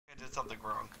did something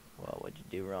wrong. Well, what'd you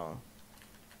do wrong?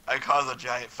 I caused a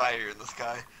giant fire in the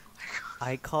sky.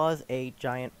 I cause a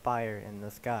giant fire in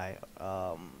the sky.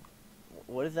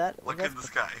 What is that? What is Look that? in the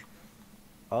sky.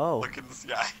 Oh, Look in the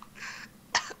sky.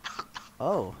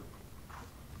 oh.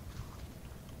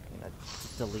 I'm gonna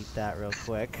just delete that real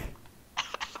quick.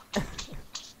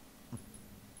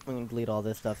 We can delete all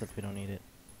this stuff since we don't need it.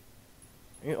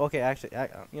 Okay, actually,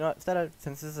 you know what?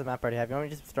 Since this is a map I already have, you want me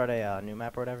to just start a new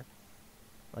map or whatever?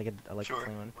 Like a Sure.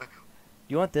 clean one. Do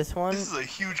you want this one? This is a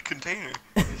huge container.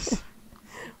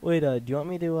 Wait, do you want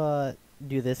me to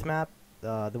do this map?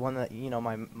 The one that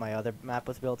my other map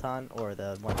was built on, or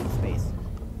the one in space?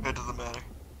 It doesn't matter.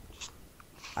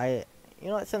 You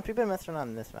know what? Since we've been messing around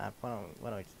in this map, why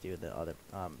don't we just do the other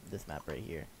this map right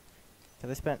here? Cause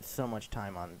I spent so much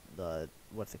time on the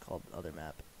what's it called, other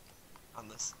map. On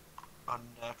this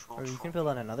unnatural. Or you can build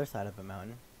on another side of a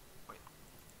mountain. Wait.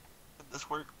 Did this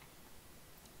work?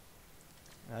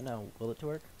 I don't know. Will it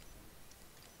work?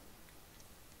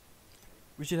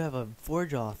 We should have a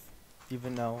Forge off,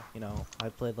 even though, I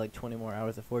played like 20 more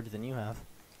hours of Forge than you have.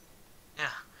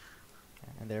 Yeah.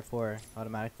 And therefore,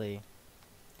 automatically,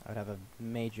 I would have a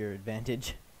major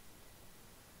advantage.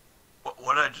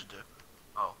 What did I just do?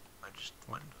 Oh, I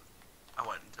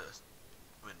went into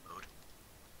wind mode.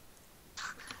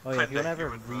 Oh yeah, if you want to ever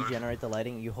Human mode. regenerate the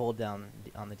lighting, you hold down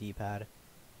on the D-pad.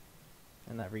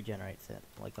 And that regenerates it,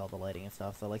 like all the lighting and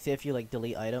stuff. So like, say if you like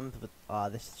delete items, but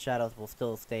the shadows will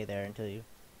still stay there until you,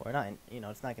 or not,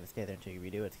 it's not gonna stay there until you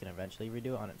redo it. It's gonna eventually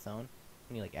redo it on its own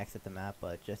when you like exit the map.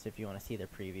 But just if you want to see the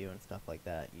preview and stuff like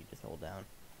that, you just hold down.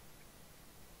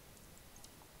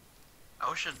 I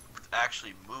wish it'd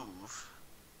actually move.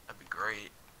 That'd be great.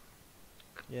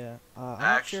 Yeah, I'm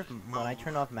not sure if when I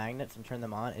turn off magnets and turn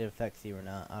them on, it affects you or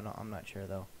not. I'm not sure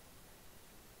though.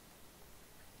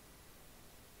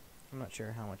 I'm not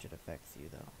sure how much it affects you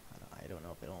though. I don't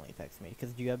know if it only affects me.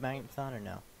 Because do you have magnets on or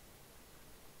no?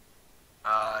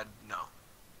 No.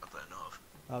 Not that I know of.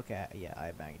 Okay, yeah, I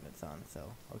have magnets on,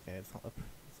 so okay, it's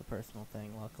a personal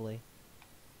thing. Luckily,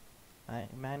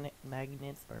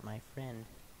 magnets are my friend.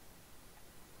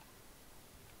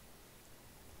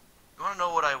 You wanna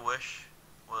know what I wish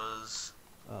was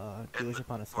Do you wish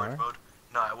upon a star? mode?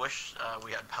 No, I wish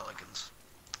we had pelicans.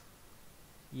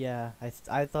 Yeah,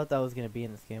 I thought that was gonna be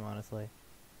in this game, honestly.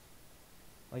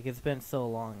 Like, it's been so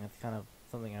long, it's kind of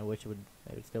something I wish I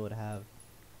would still would have.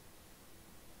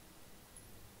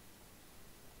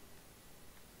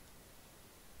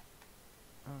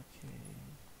 Okay.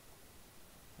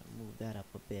 I'll move that up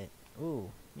a bit. Ooh,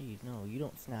 no, you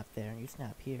don't snap there, you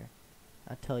snap here.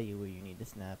 I'll tell you where you need to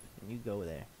snap, and you go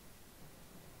there.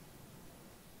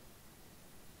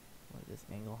 What is this,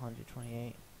 angle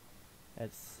 128?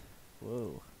 That's,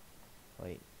 whoa.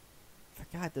 Wait.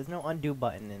 Forgot, there's no undo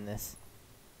button in this.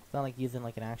 It's not like using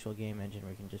like an actual game engine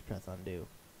where you can just press undo.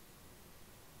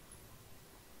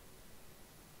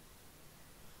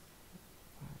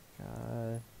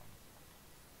 God.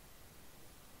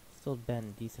 Still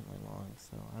been decently long,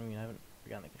 so I mean I haven't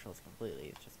forgotten the controls completely.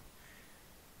 It's just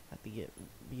I have to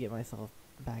get myself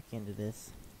back into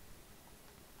this.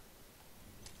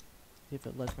 See if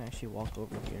it lets me actually walk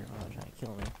over here without trying to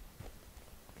kill me.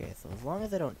 Okay, so as long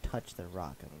as I don't touch the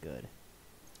rock, I'm good.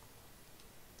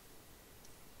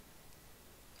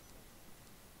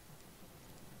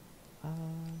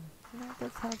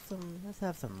 Let's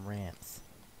have some ramps.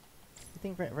 You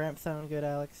think ramps sound good,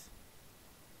 Alex?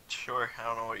 Sure. I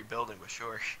don't know what you're building, but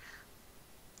sure.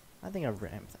 I think a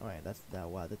ramp. Alright,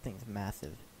 wow, that thing's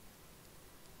massive.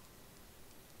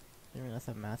 Didn't realize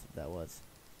how massive that was.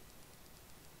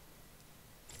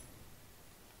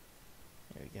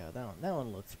 There we go. That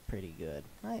one looks pretty good.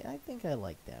 I think I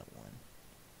like that one.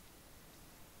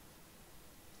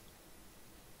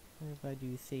 If I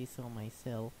do say so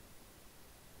myself.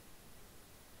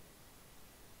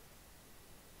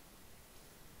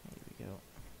 There we go.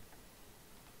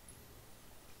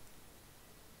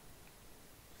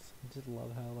 I just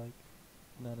love how like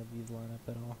none of these line up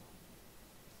at all.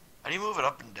 How do you move it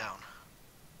up and down?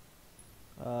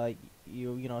 So you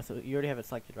already have it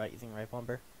selected, right? Using right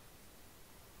bumper.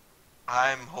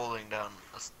 I'm holding down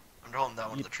one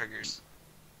of the triggers.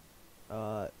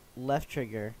 Left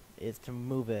trigger is to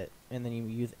move it, and then you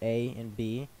use A and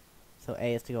B. So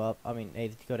A is to go up. A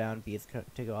is to go down. B is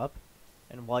to go up.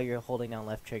 And while you're holding down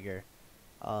left trigger,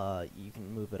 you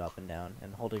can move it up and down.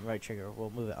 And holding right trigger will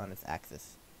move it on its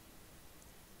axis.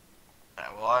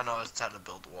 Alright, well I know it's time to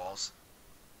build walls.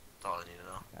 That's all I need to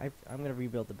know. I'm gonna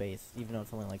rebuild the base, even though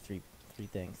it's only like three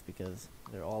things, because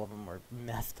all of them are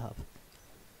messed up.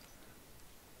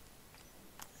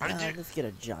 How did you? Let's get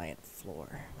a giant floor.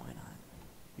 Why not?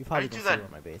 You How do probably you do can see that? where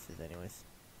my base is anyways.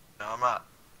 No, I'm not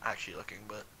actually looking,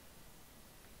 but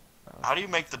Oh, how do you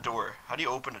make the door? How do you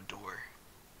open a door?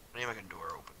 How do you make a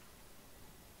door open?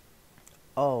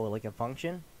 oh, like a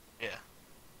function? Yeah.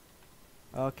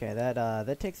 Okay,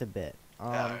 that takes a bit.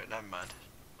 Alright, never mind.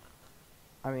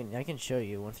 I mean, I can show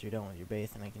you once you're done with your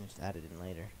base, and I can just add it in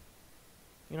later.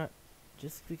 You know,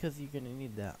 just because you're gonna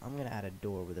need that, I'm gonna add a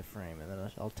door with a frame, and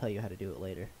then I'll tell you how to do it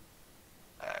later.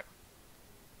 Alright.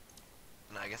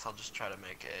 And I guess I'll just try to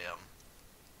make a,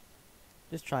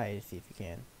 Just try it to see if you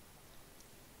can.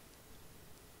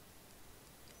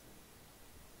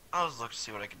 I'll just look to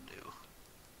see what I can do.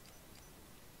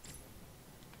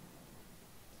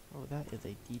 Oh, that is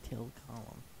a detailed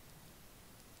column.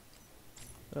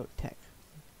 Oh, tech.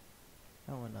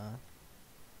 That one, I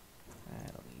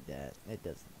don't need that. It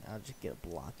doesn't. I'll just get a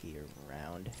blocky or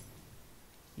round.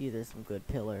 Either some good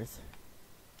pillars.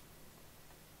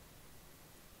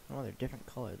 Oh, they're different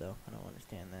color though. I don't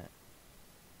understand that.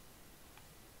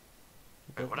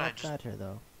 It Wait, does what not I just matter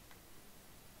though.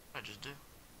 what I just do?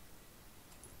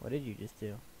 What did you just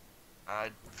do? I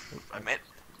Oop, made.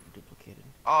 duplicated.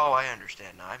 Oh, I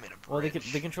understand now. I made a bridge. Well,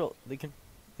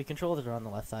 the controls are on the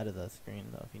left side of the screen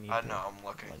though. If you need I to, know. I'm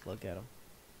looking. like, look at them.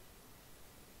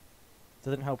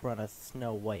 Doesn't help run a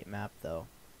Snow White map though.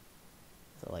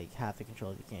 So like half the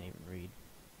controls you can't even read.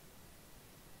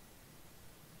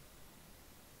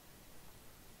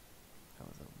 That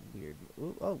was a weird.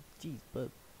 Ooh, oh, jeez, but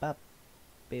bop,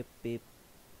 beep, beep.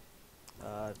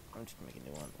 I'm just gonna make a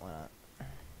new one. Why not?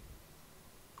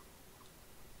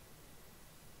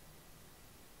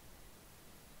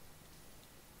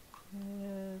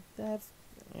 That's,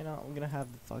 you know, I'm gonna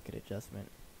have the fucking adjustment.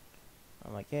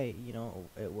 I'm like, hey, you know,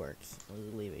 it works. We'll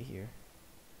leave it here.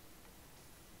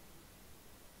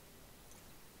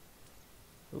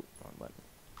 Oop, wrong button.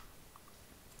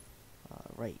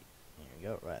 Right. There we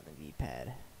go, right on the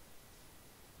D-pad.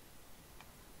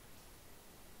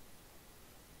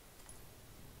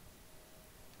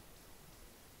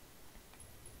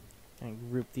 And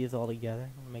group these all together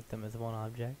and make them as one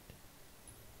object.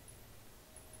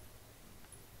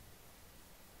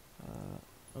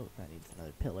 Oh, that needs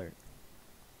another pillar.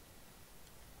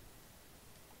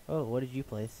 Oh, what did you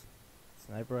place?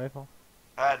 Sniper rifle?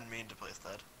 I didn't mean to place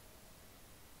that.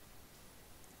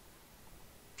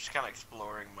 Just kind of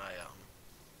exploring my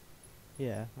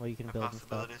Yeah, well you can my build and stuff.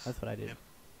 possibilities. That's what I did. Yep.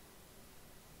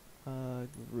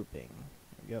 Grouping.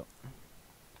 There we go.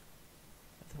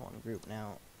 That's one group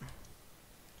now.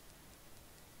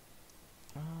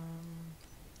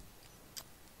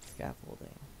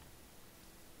 Scaffolding.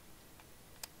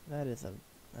 That is an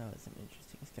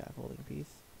interesting scaffolding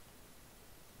piece.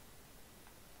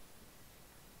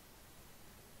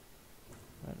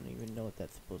 I don't even know what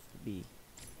that's supposed to be.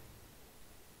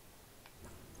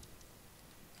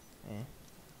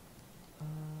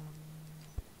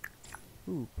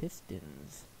 Ooh,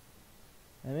 pistons.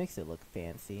 That makes it look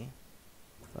fancy.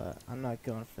 But I'm not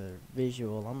going for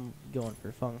visual, I'm going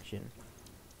for function.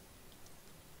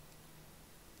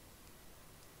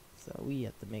 So we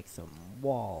have to make some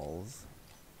walls.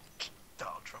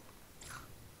 Donald Trump.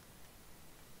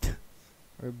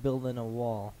 We're building a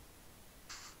wall.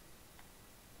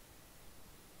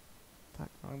 Fuck,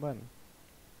 wrong button.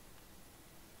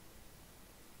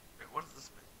 Wait, what does this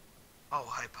mean? Oh,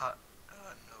 hypo.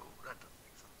 No, that doesn't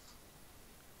make sense.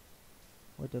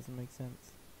 What doesn't make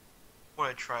sense? What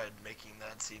I tried making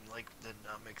that seem like did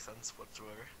not make sense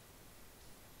whatsoever.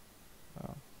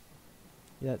 Oh.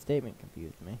 Yeah, that statement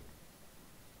confused me.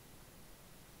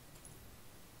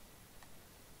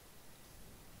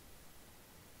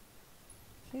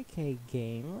 JK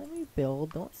game, let me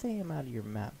build. Don't say I'm out of your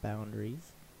map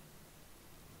boundaries.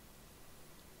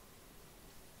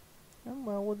 I'm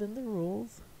well within the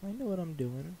rules. I know what I'm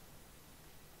doing.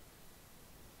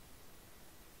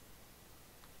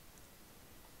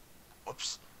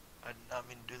 Whoops. I did not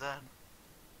mean to do that.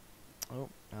 Oh,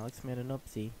 Alex made an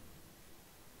oopsie.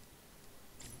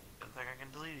 Don't think I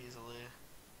can delete easily.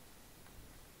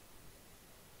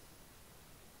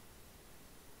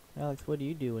 Alex, what do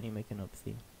you do when you make an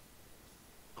oopsie?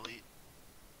 Delete.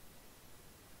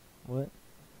 What?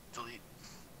 Delete.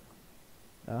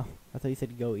 Oh, I thought you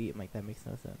said go eat. I'm like, that makes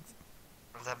no sense.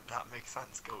 How does that not make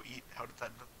sense? Go eat. How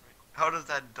does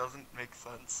that doesn't make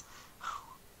sense?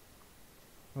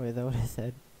 Wait, is that what I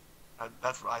said?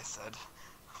 That's what I said.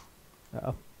 Uh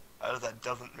oh. How does that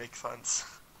doesn't make sense?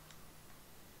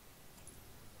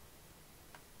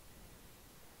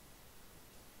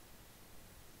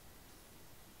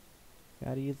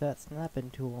 Gotta use that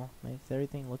snapping tool. Makes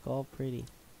everything look all pretty.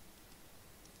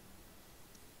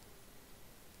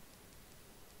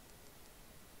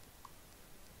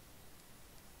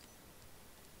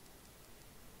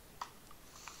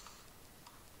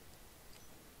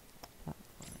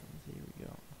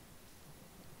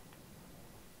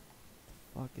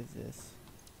 use this.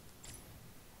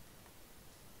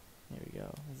 Here we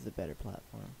go. This is a better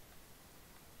platform.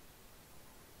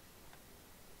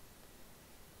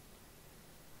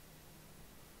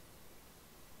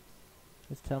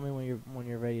 Just tell me when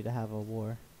you're ready to have a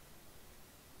war.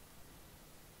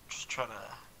 Just trying to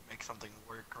make something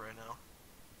work right now.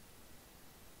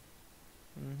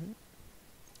 Mm-hmm.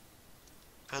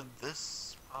 Could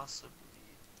this possibly...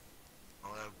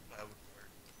 Well, that would work.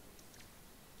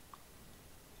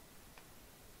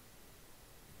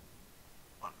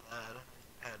 Want that.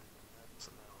 Add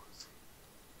some hours.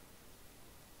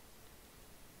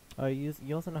 Oh,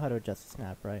 you also know how to adjust the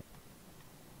snap, right?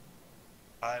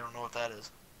 I don't know what that is.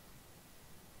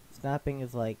 Snapping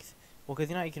is like, well, because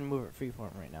you know how you can move it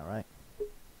freeform right now, right?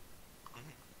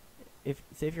 If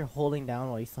you're holding down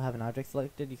while you still have an object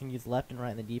selected, you can use left and right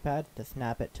in the D-pad to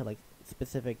snap it to like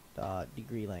specific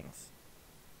degree lengths.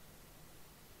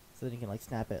 So then you can like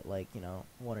snap it like, you know,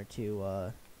 1 or 2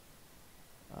 I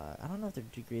don't know if they're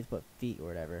degrees, but feet or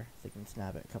whatever. So you can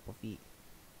snap it a couple feet.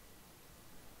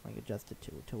 Like adjust it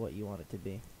to what you want it to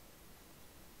be.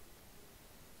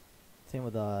 Same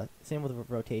with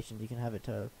rotations. You can have it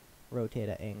to rotate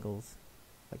at angles,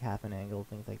 like half an angle,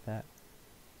 things like that.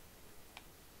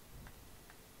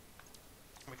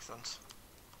 Makes sense.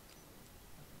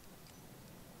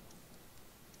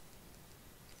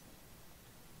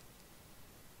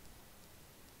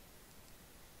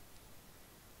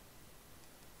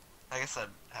 I guess that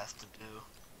has to do.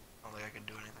 I don't think I can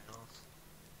do anything else.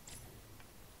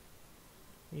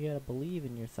 You gotta believe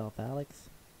in yourself, Alex.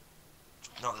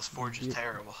 No, this forge is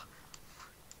terrible.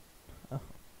 Oh.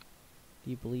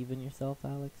 Do you believe in yourself,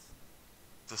 Alex?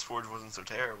 If this forge wasn't so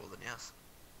terrible, then yes.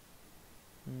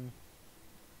 Hmm.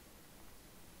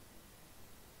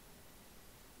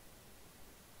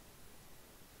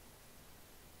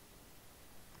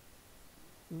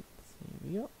 Oops, here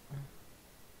we go.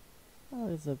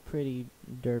 Oh, it's a pretty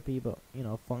derpy but, you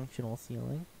know, functional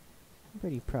ceiling. I'm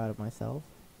pretty proud of myself.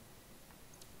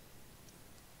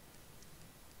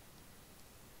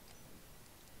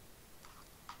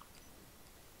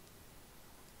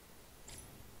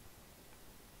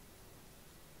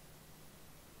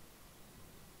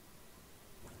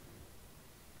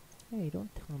 Hey,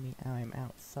 don't tell me I'm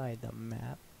outside the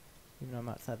map. Even though I'm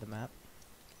outside the map.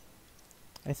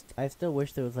 I still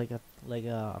wish there was like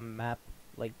a map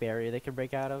like barrier they could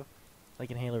break out of.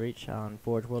 Like in Halo Reach on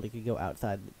Forge World, you could go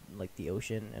outside like the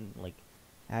ocean and like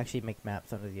actually make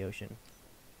maps under the ocean.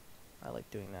 I like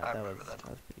doing that. That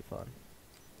was pretty fun.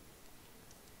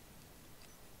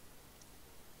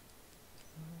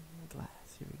 Glass,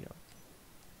 here we go.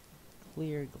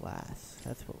 Clear glass,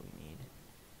 that's what we need.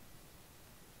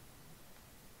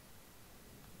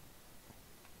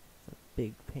 It's a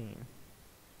big pain.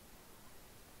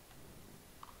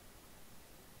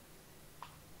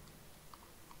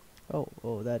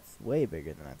 Oh, that's way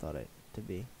bigger than I thought it to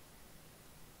be.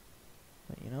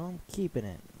 But you know, I'm keeping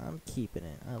it.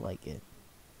 I like it.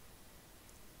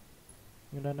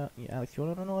 You don't know, Alex, you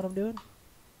wanna know what I'm doing?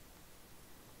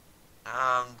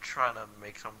 I'm trying to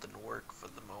make something work for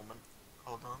the moment.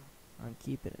 Hold on. I'm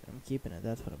keeping it.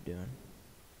 That's what I'm doing.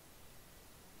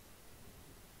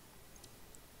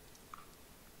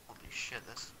 Holy shit,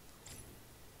 that's...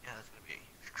 Yeah, that's gonna be a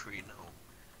huge tree now.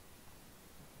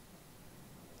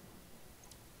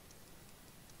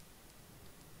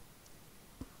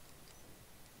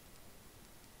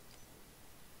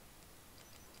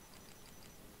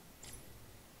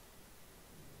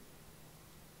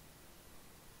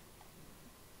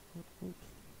 Oops.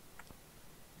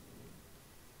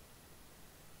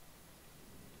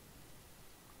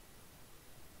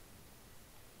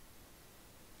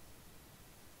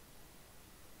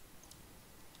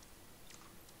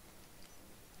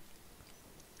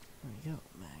 There we go.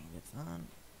 Magnets on.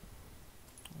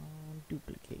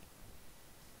 Duplicate.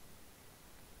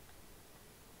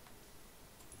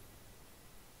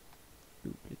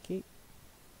 Duplicate.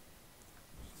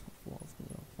 Some walls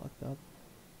get all fucked up.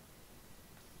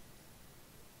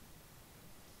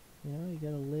 You know, you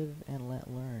gotta live and let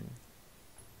learn.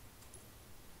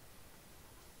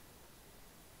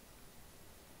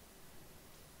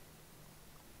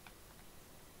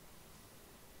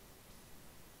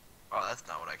 Oh, that's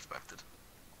not what I expected.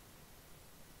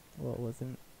 Well,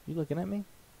 wasn't you looking at me?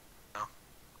 No.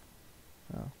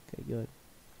 Oh, okay, good.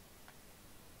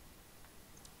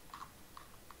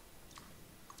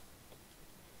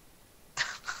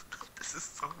 This is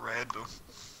so random.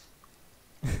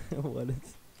 What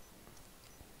is?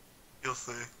 You'll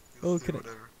see. Oh, You'll see can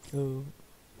whatever. Oh,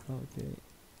 okay.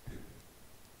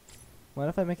 What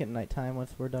if I make it nighttime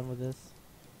once we're done with this?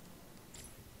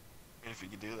 I mean, if you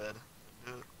could do that,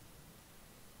 do it.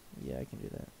 Yeah, I can do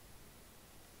that.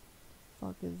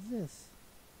 Fuck is this?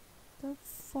 The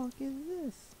fuck is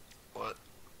this? What?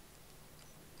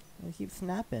 I keep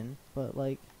snapping, but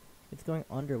like, it's going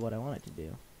under what I want it to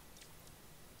do.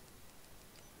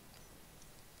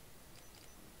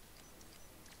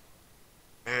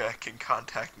 Maybe I can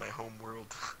contact my home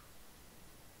world.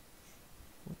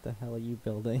 What the hell are you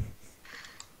building?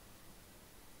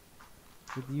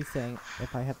 With you saying,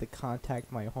 if I have to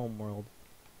contact my home world.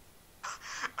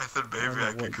 I said I don't maybe know I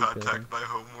what could you're building. contact my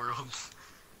home world.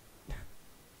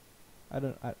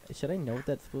 Should I know what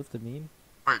that's supposed to mean?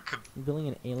 Wait, could... You're building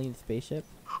an alien spaceship?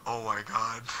 Oh my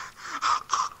god.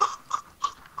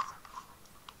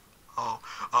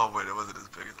 Oh wait, it wasn't as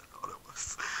big as I thought it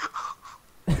was.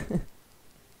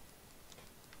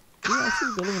 You're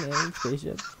actually building an alien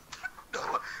spaceship?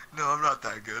 No, I'm not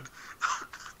that good.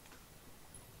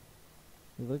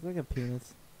 You look like a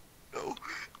penis. No.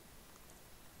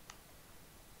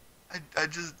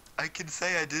 I can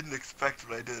say I didn't expect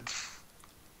what I did.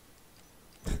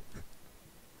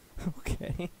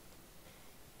 Okay.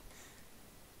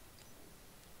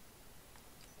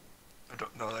 I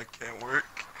don't know, that can't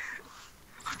work.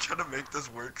 I'm trying to make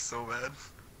this work so bad.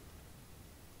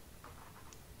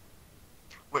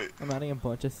 Wait. I'm adding a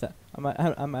bunch of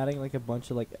I'm adding like a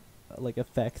bunch of like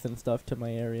effects and stuff to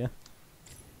my area.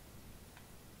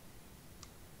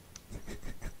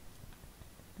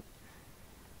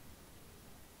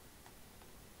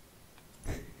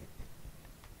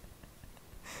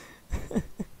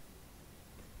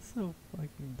 So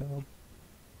fucking dumb.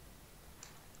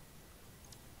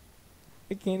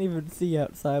 I can't even see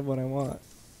outside what I want.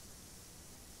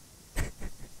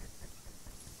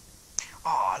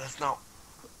 Oh, that's not...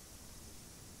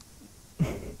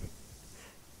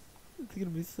 It's gonna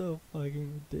be so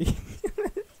fucking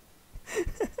ridiculous.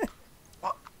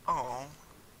 What? Oh.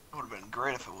 It would have been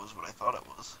great if it was what I thought it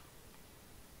was.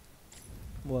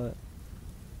 What?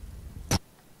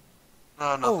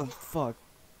 No, Oh nothing. fuck.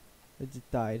 It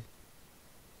just died.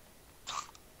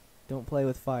 Don't play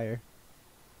with fire.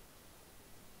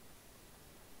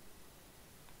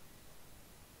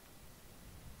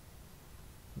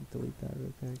 Delete that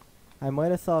real quick. I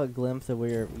might have saw a glimpse of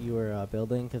where you were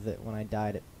building, because when I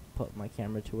died it put my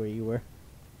camera to where you were.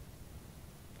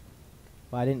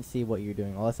 But I didn't see what you were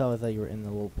doing. All I saw was that you were in the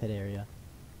little pit area.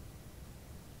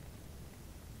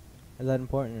 Is that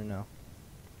important or no?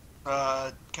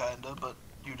 Kinda, but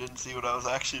you didn't see what I was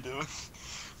actually doing.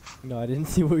 No, I didn't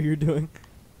see what you were doing.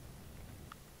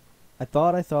 I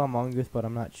thought I saw a mongoose, but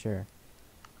I'm not sure.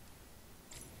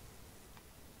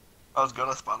 I was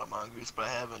gonna spot a mongoose, but I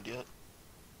haven't yet.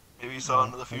 Maybe you saw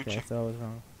into the future. Okay, so I was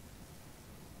wrong.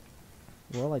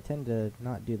 Well, I tend to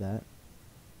not do that.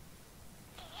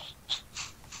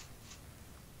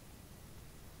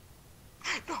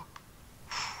 No.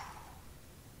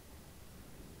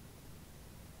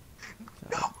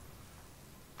 God. No.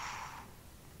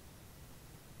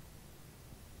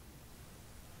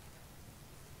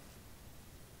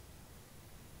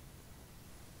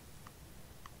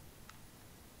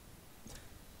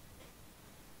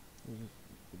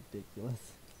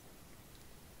 Ridiculous.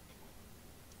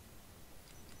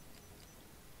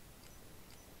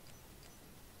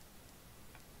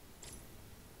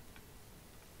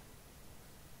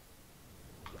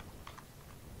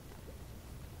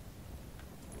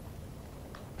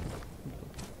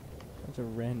 Bunch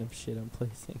of random shit I'm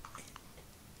placing.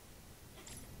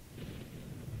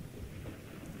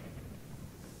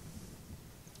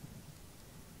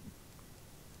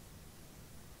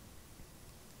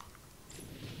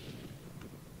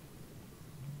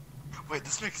 Wait,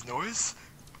 this makes noise?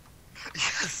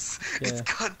 Yes! Yeah. It's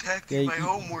contacting Yeah, my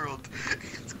home world.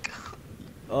 It's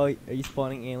Oh, are you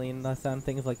spawning alien sound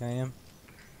things like I am?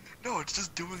 No, it's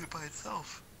just doing it by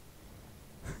itself.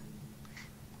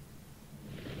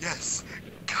 Yes!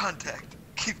 Contact!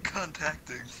 Keep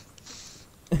contacting!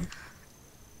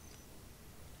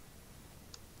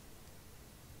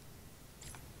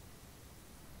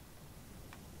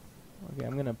 Okay,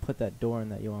 I'm gonna put that door in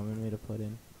that you want me to put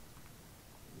in.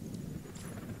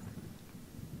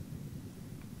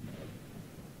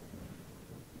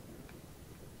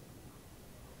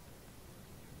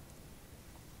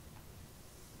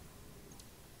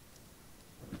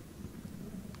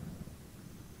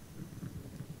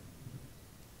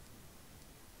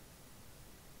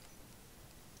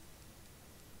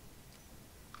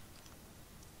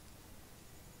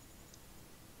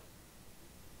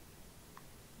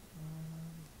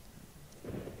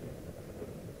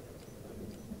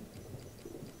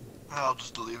 I'll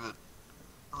just leave it.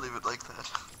 I'll leave it like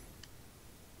that.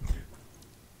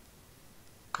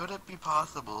 Could it be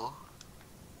possible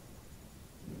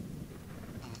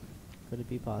Could it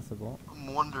be possible?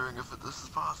 I'm wondering if this is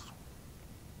possible.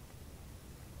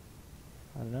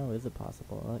 I don't know. Is it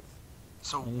possible, Alex?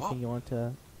 So Anything what? you want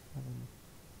to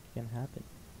can happen?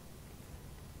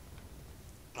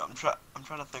 No, I'm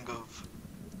trying to think of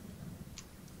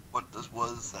what this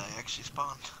was that I actually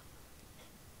spawned.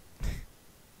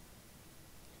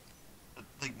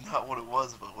 Like, not what it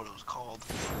was, but what it was called.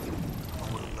 Or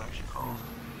what it was actually called.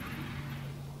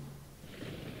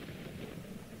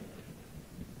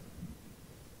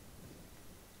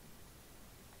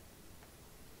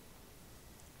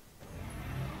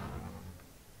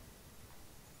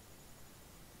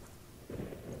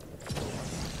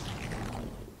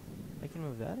 I can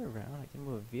move that around. I can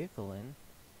move a vehicle in.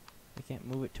 I can't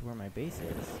move it to where my base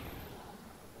is.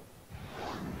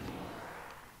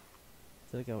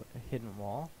 It's like a hidden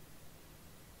wall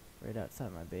right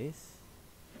outside my base.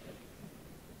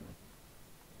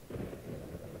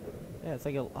 Yeah, it's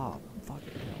like a oh fuck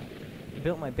it. I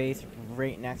built my base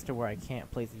right next to where I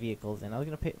can't place vehicles, and I was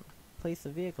gonna place a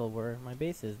vehicle where my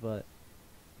base is, but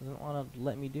it doesn't want to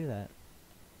let me do that.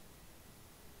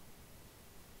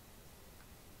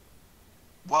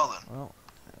 Well then, Well,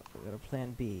 we got a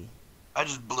plan B. I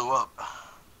just blew up.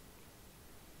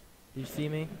 Did you see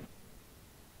me?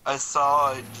 I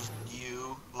saw just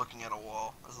you looking at a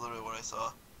wall. That's literally what I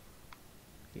saw.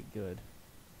 Okay, good.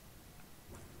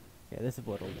 Okay, this is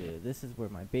what it'll do. This is where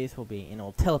my base will be, and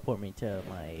it'll teleport me to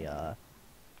my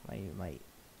my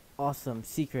awesome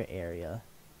secret area.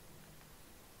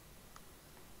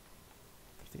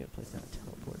 First, I gotta place down a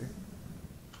teleporter.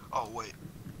 Oh wait.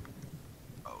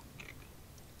 Oh, okay.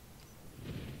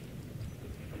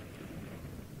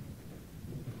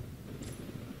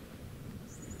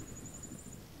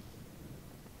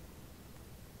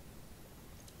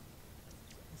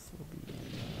 This will be in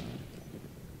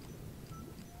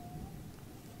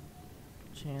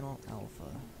channel alpha.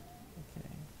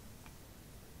 Okay.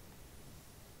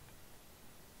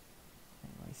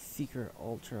 And my secret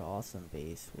ultra awesome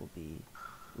base will be.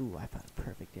 Ooh, I found a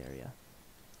perfect area.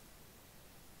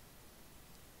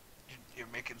 You're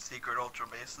making secret ultra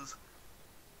bases?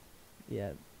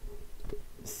 Yeah.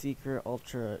 Secret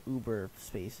ultra uber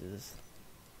spaces.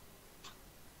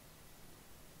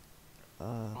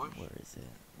 Where is it?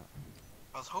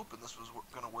 I was hoping this was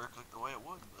gonna work like the way it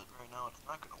would, but right now it's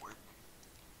not gonna work.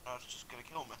 Now it's just gonna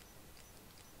kill me.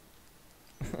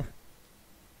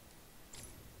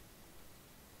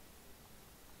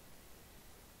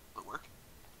 Will it work?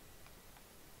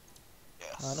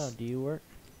 Yes. I don't know, do you work?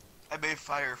 I made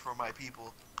fire for my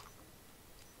people.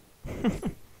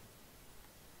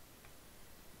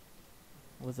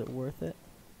 Was it worth it?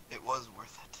 It was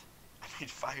worth it. I made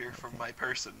fire for my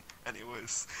person,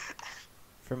 anyways.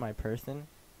 For my person?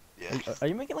 Yeah. Are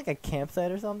you making like a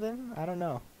campsite or something? I don't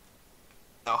know.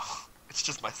 No, it's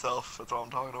just myself. That's all I'm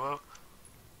talking about.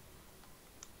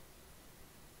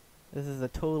 This is a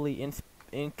totally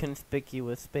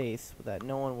inconspicuous space that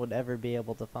no one would ever be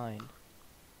able to find.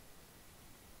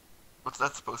 What's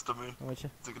that supposed to mean? Which,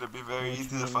 Is it gonna be very which easy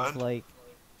to means, find? like,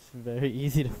 it's very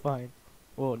easy to find.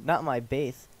 Well, not my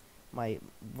base.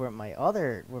 Where my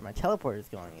teleporter is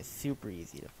going is super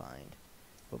easy to find.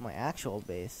 But my actual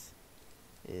base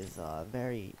is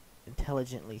very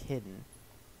intelligently hidden.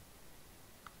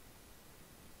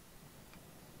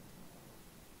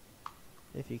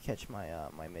 If you catch my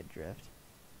my mid-drift.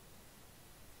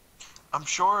 I'm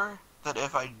sure that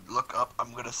if I look up,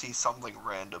 I'm gonna see something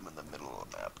random in the middle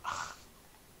of the map.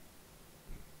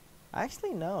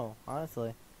 Actually, no.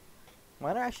 Honestly,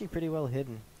 mine are actually pretty well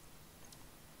hidden.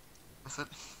 Is it?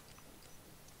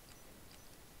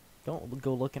 Don't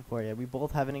go looking for it. We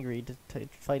both haven't agreed to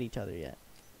fight each other yet.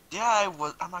 Yeah,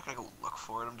 I'm not gonna go look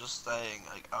for it. I'm just saying,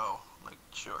 like, oh, like,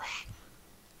 sure.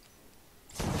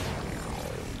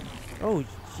 Oh,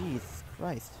 Jesus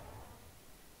Christ.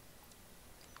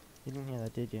 You didn't hear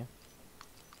that, did you?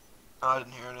 No, I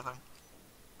didn't hear anything.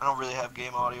 I don't really have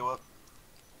game audio up.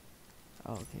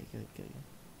 Oh, okay, good, good.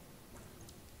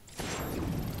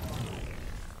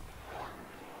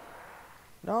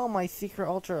 No, my secret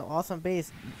ultra awesome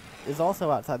base is also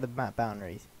outside the map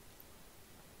boundaries.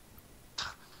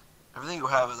 Everything you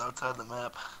have is outside the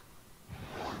map.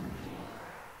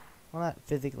 Well, not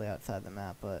physically outside the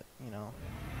map, but, you know.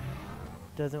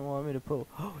 Doesn't want me to put...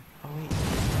 Oh, wait.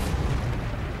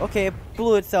 Okay, it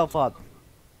blew itself up.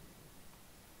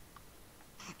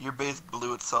 Your base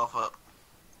blew itself up.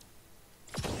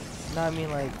 No, I mean,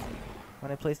 like,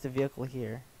 when I placed a vehicle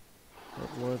here,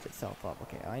 it blew itself up.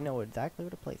 Okay, I know exactly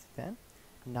where to place it then.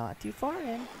 Not too far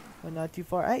in, but not too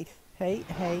far. Hey,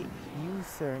 you,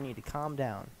 sir, need to calm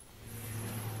down.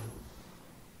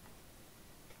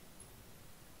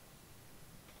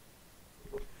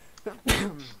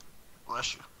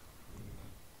 Bless you.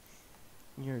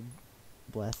 You're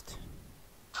blessed.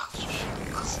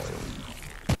 Blessed.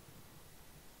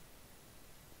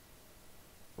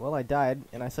 Well, I died,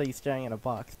 and I saw you staring at a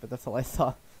box, but that's all I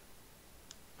saw.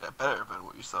 That better have been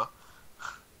what you saw.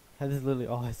 That is literally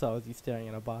all I saw was you staring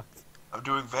at a box. I'm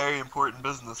doing very important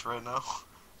business right now.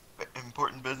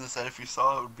 Important business that if you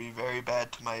saw it would be very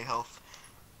bad to my health.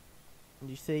 Did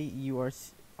you say you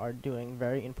are doing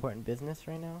very important business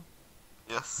right now?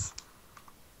 Yes.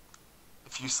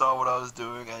 If you saw what I was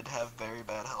doing, I'd have very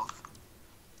bad health.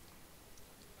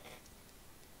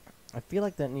 I feel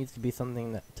like that needs to be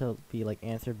something that to be like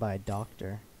answered by a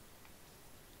doctor.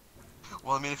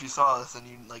 Well, I mean, if you saw this, then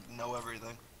you like know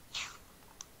everything.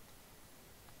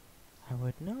 I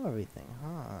would know everything,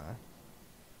 huh?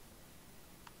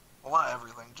 Well, not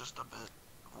everything, just a bit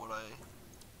of what I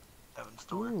have in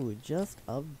store. Ooh, just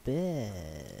a bit.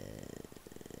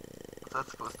 What's that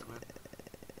supposed to mean?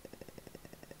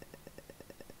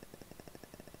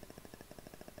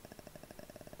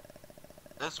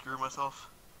 Did I screw myself?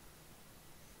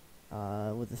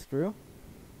 With a screw?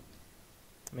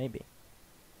 Maybe.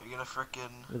 Are you gonna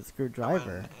frickin' With a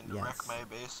screwdriver? and Yes. wreck my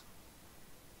base?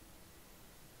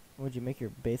 Would you make your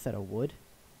base out of wood?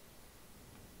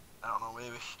 I don't know,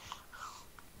 maybe.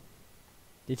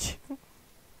 Did you?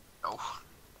 No.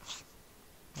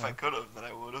 If I could have, then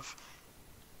I would have.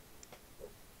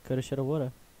 Coulda, shoulda,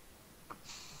 woulda.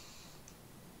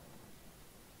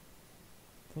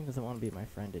 Thing doesn't want to be my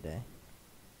friend today.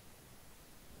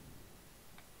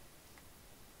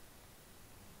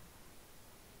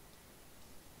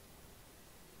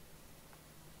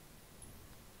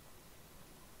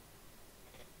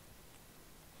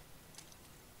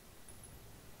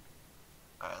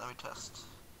 Alright, let me test.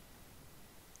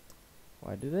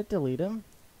 Why did it delete him?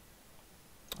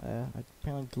 I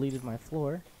apparently deleted my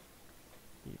floor.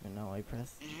 Even though I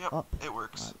pressed Yep, up, it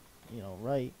works. not,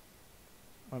 right.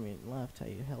 I mean left.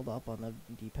 I held up on the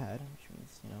D-pad, which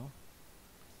means,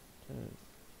 to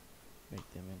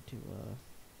make them into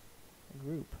a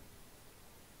group.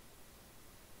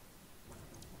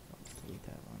 Let's delete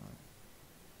that one.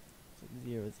 It's like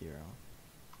 0, 0.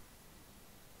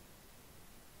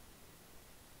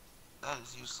 That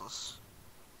is useless.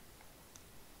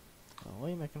 Oh, why are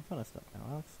you making fun of stuff now,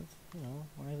 Alex? It's,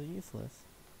 why is it useless?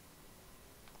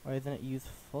 Why isn't it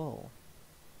useful?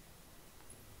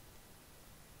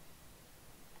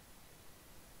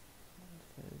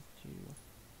 It says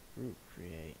to group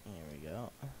create. Here we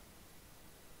go.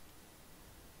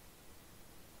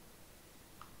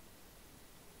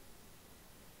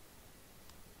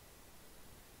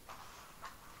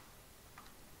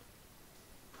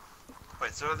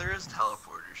 Wait, so there is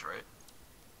teleporters, right?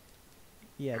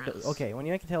 Yeah, There is. okay, when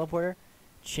you make a teleporter,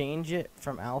 change it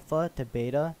from alpha to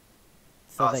beta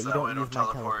so that so you that way don't I use my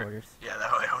teleport. teleporters. Yeah,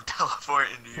 that way I don't teleport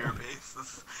into your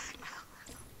bases.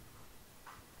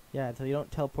 Yeah, so you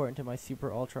don't teleport into my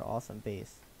super ultra awesome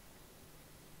base.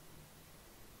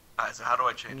 Alright, so how do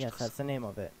I change Yes, this? that's the name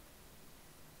of it.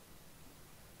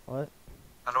 What?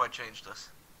 How do I change this?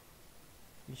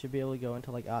 You should be able to go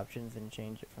into like options and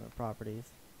change it from the properties.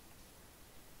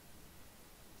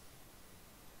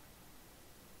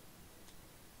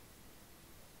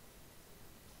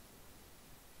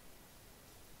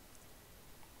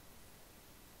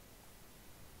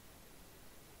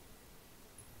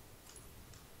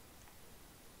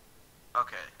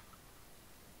 Okay.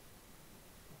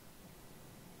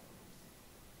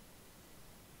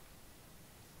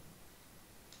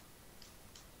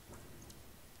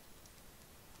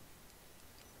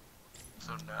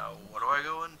 So now, what do I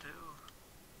go into?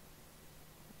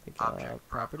 Like, Object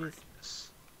properties.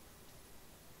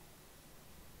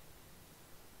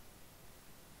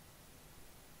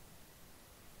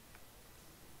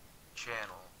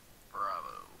 Channel.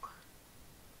 Bravo.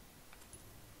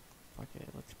 Okay,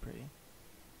 it looks pretty.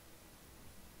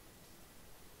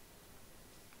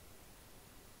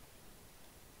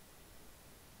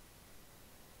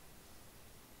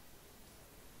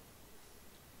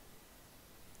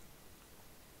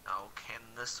 Now, can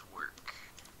this work?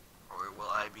 Or will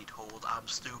I be told I'm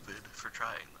stupid for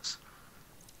trying this?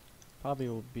 Probably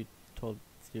will be told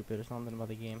stupid or something about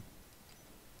the game.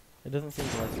 It doesn't seem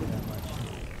to like you that much.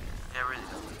 Yeah, really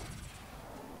doesn't.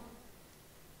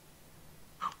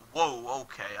 Whoa,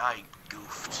 okay, I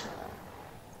goofed.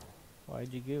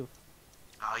 Why'd you goof?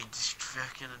 I just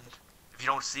freaking... If you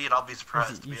don't see it, I'll be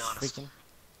surprised, to You be honest. freaking-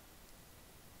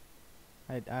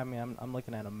 I mean, I'm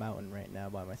looking at a mountain right now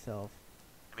by myself.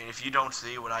 I mean, if you don't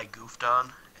see what I goofed on,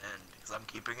 and because I'm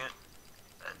keeping it,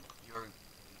 then you're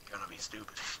gonna be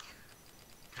stupid.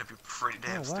 You're gonna be pretty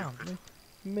damn Oh wow, stupid.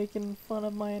 making fun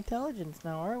of my intelligence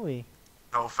now, are we?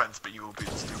 No offense, but you will be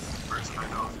the stupid person I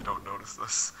know if you don't notice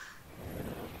this.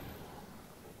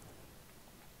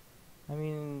 I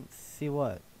mean, see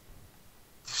what?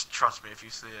 Just trust me if you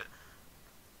see it.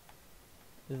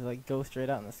 Does it like go straight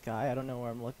out in the sky? I don't know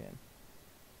where I'm looking.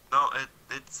 No,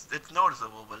 it's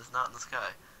noticeable, but it's not in the sky.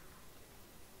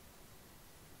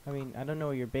 I mean, I don't know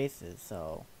where your base is,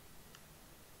 so...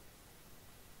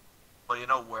 Well, you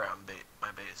know where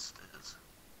my base is.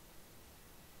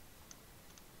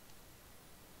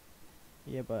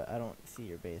 Yeah, but I don't see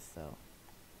your base, so...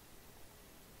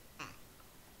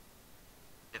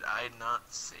 Did I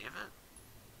not save it?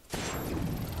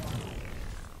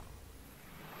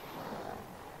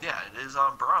 Yeah, it is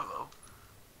on Bravo.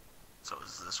 So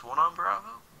is this one on Bravo?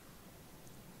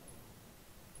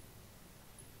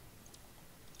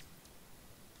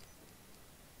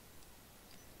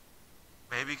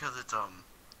 Maybe because it's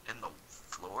in the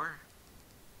floor?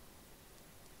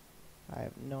 I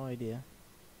have no idea.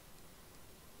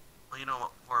 Well, you know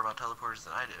more about teleporters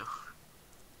than I do.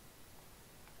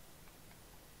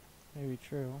 Maybe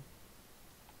true.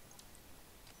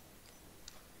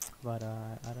 But,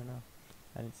 I don't know.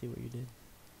 I didn't see what you did.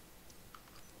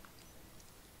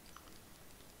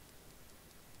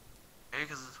 Maybe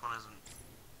because this one isn't...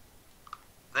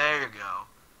 There you go.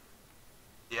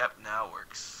 Yep, now it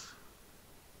works.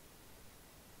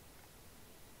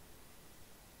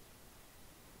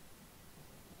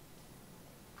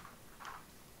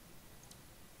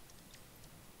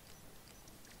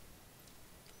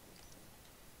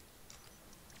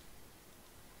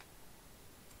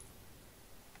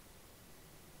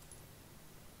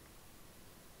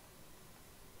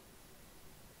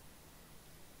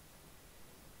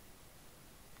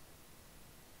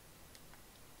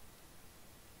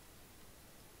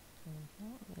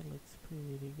 Well, that looks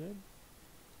pretty good.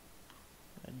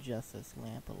 Adjust this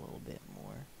lamp a little bit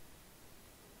more.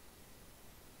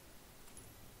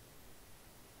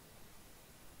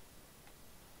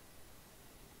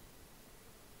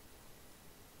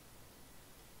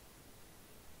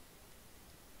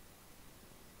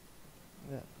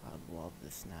 Yeah, I love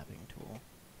this snapping tool.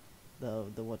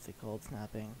 The what's it called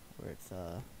snapping, where it's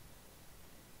the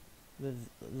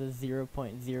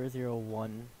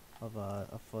 0.001 of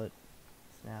a foot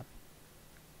snap.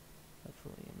 That's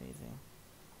really amazing.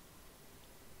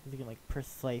 'Cause you can like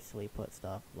precisely put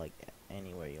stuff like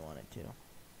anywhere you want it to. Yeah,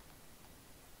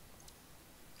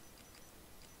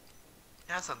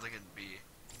 that sounds like it'd be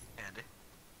handy.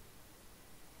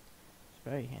 It's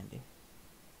very handy.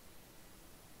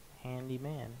 Handy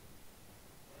man.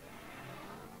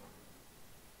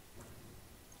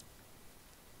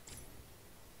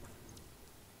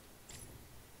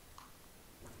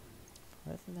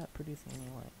 Why isn't that producing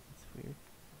any light? That's weird.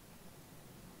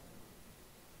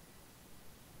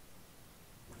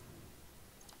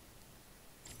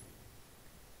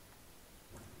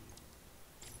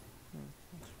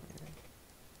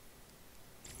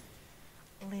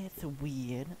 That's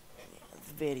weird.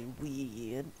 It's very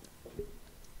weird.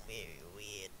 Very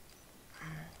weird.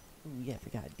 Ooh, yeah, I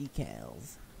forgot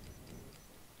decals.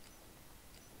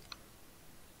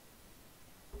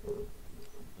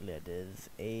 Letters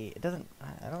A. It doesn't.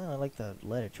 I don't really like the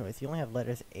letter choice. You only have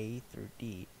letters A through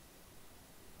D.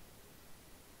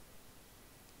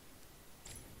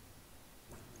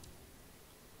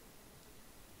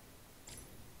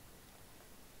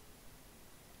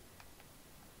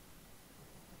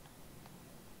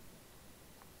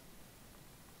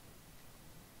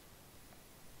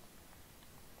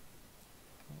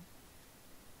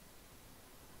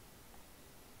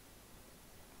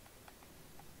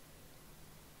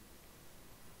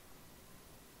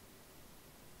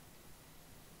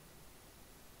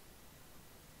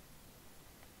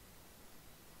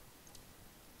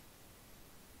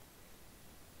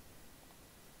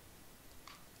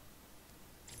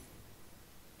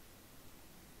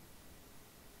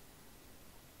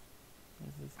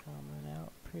 This is coming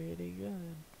out pretty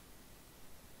good.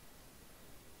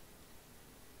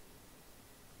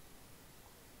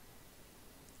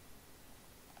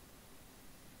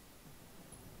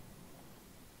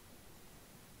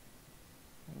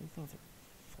 These things are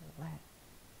flat.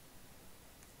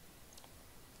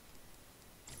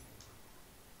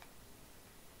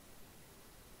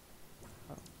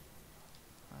 Oh.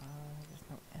 There's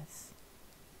no S.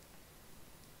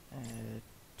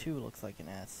 2 looks like an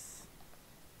S.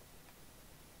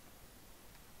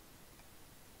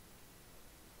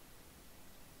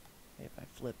 If I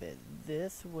flip it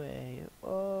this way,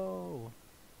 oh,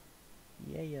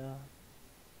 yeah.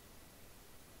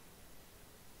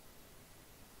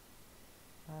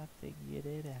 I figured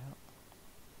it out.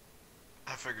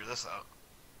 I figured this out.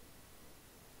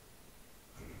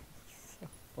 So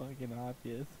fucking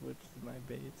obvious, which is my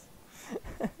base.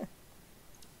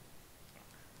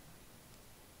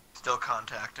 Still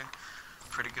contacting.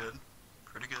 Pretty good.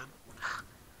 Pretty good.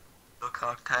 Still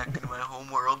contacting my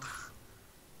home world.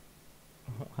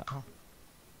 Wow.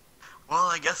 Well,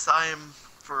 I guess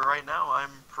for right now,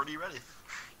 I'm pretty ready.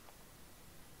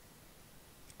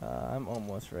 I'm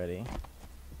almost ready.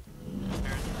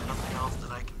 There's nothing else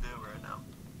that I can do right now.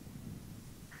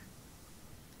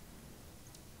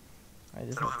 I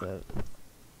just I don't have to...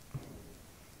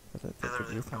 I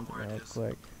literally do have no something more real ideas.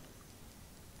 quick.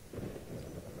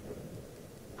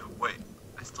 Wait,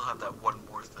 I still have that one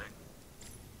more thing.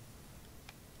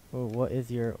 Well, what is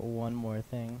your one more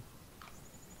thing?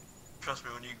 Trust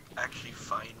me, when you actually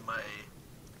find my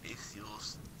base, you'll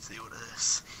see what it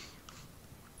is.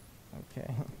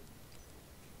 Okay.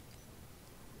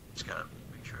 Just gotta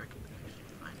make sure I can actually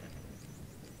find it.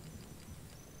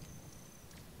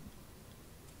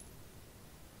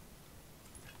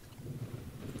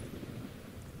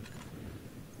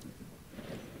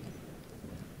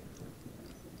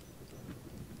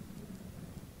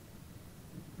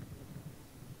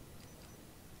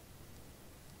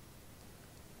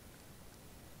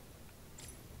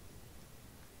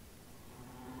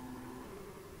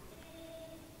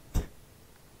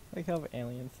 Like how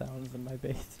alien sounds in my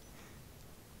base.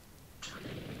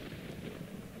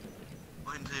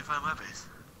 Wait until you find my base.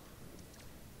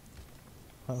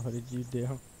 Oh, what did you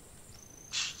do?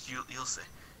 You'll see.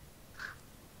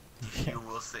 Okay. You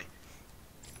will see.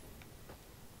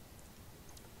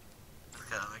 Just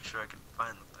gotta make sure I can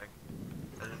find the thing.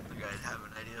 I didn't think I'd have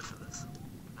an idea for this.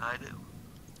 Now I do.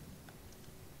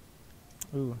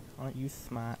 Ooh, aren't you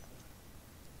smart?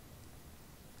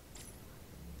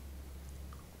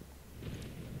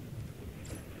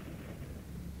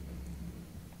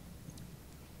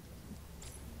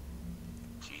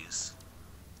 Jeez.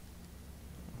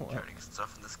 What? Turning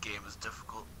stuff in this game is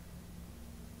difficult.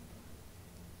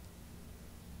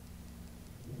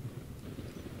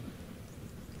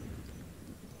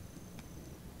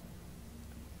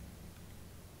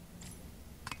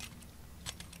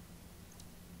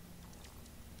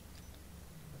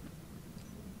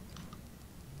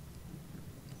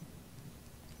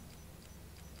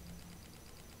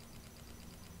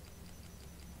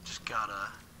 Just gotta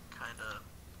kinda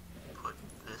put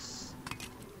this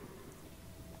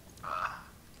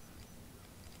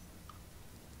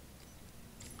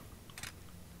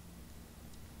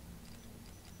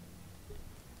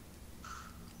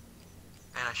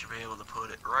and I should be able to put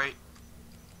it right.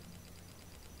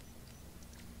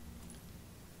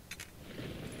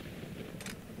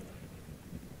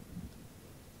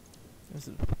 This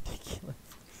is ridiculous.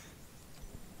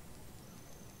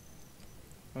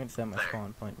 I'm gonna set my There.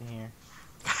 spawn point in here.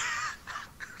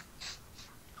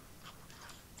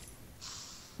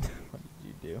 What did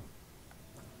you do?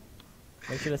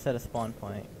 Make sure to set a spawn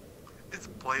point. It's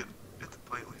blatantly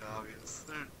obvious.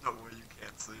 There's no way you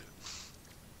can't see it.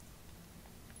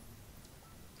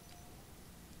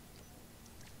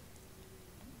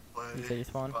 You say you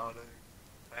spawn? Spawning.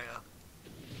 Yeah.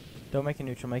 Don't make it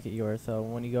neutral, make it yours. So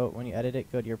when you edit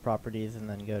it, go to your properties and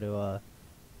then go to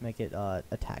make it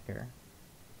attacker.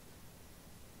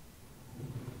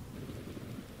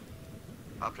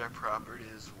 Object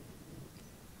properties.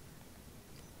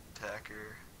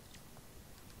 Attacker.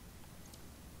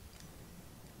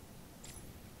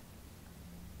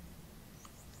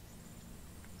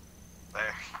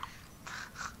 There.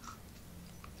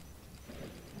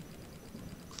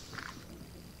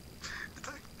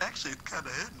 Actually, it's kind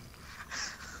of hidden.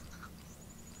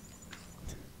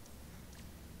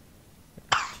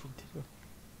 What did you do?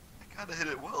 I kind of hit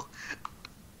it well.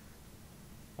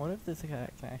 I wonder if this guy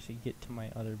can actually get to my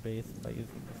other base by using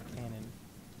this cannon.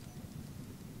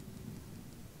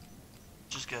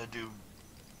 Just gotta do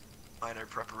minor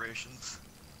preparations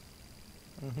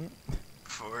Mm-hmm.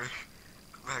 before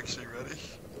I'm actually ready.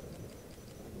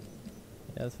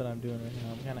 Yeah, that's what I'm doing right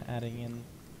now. I'm kind of adding in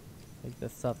like the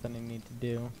stuff that I need to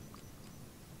do.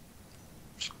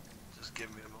 Just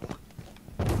give me a moment.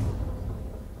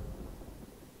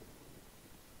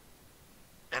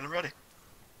 And I'm ready.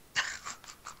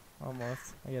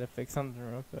 Almost. I gotta fix something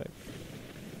real quick.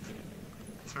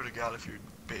 I swear to God, if your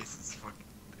base is fucking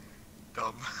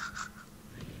dumb.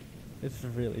 It's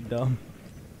really dumb.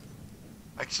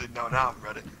 Actually, no, now I'm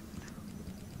ready.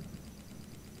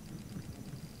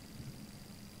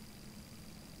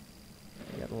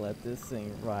 I gotta let this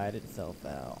thing ride itself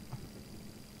out.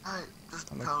 Alright,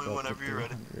 just I'm tell me go up to whenever you're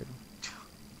ready. 300.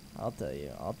 I'll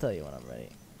tell you when I'm ready.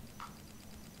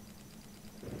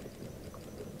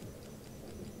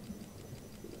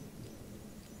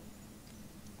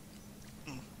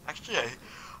 Actually,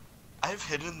 I've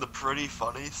hidden the pretty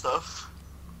funny stuff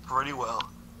pretty well.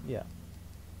 Yeah.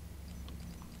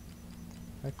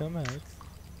 I come Max.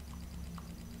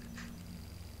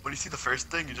 When you see the first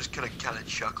thing, you just kind of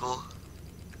chuckle,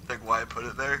 like why I put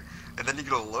it there, and then you're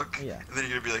gonna look, Yeah. and then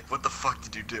you're gonna be like, what the fuck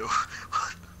did you do?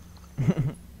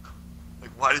 Like,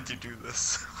 why did you do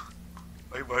this?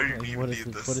 Why do you Like, even need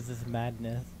this? what is this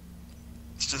madness?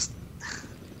 It's just,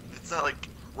 it's not like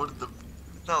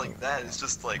it's not like that. It's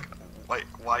just like,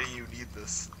 why do you need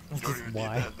this? You It's don't just even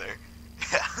why. need that there.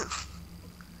 Yeah.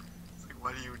 It's like,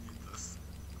 why do you need this?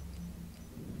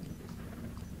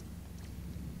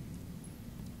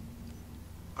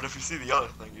 But if you see the other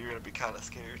thing, you're gonna be kind of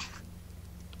scared.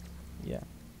 Yeah.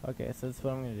 Okay, so that's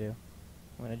what I'm gonna do.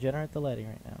 I'm gonna generate the lighting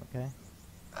right now, okay?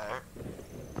 Alright.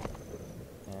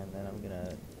 And then I'm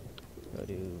gonna go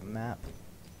to map.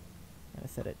 I'm gonna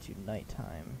set it to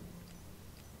nighttime.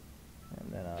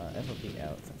 And then FOV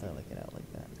out since I like it out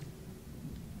like that.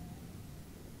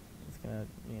 Just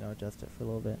gonna, adjust it for a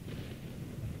little bit.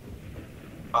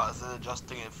 Oh, is it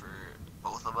adjusting it for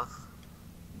both of us?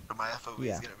 So my FOV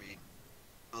Yeah. is gonna be.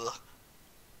 Ugh.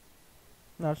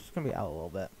 No, it's just gonna be out a little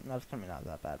bit. No, it's gonna be not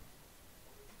that bad.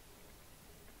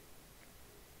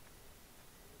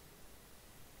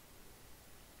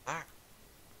 Alright.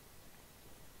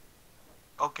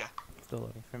 Okay. Still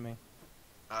loading for me.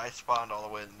 I spawned all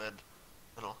the way in the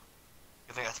middle.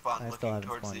 I think I spawned I still looking haven't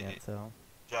towards spawned the yet, so.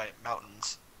 giant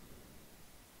mountains.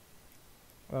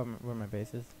 Where my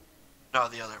base is? No,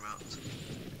 the other mountains.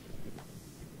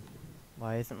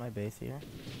 Why isn't my base here?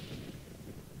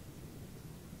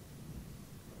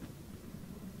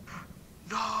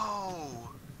 No!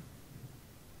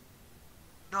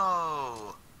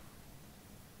 No!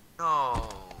 No!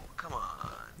 Come on.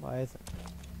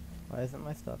 Why isn't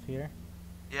my stuff here?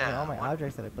 I mean, Yeah. all my what-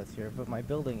 objects that I put here, but my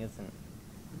building isn't.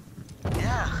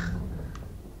 Yeah.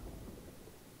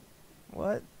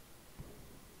 What?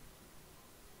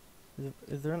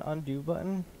 Is there an undo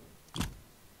button?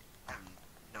 I have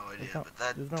no idea, There's no, but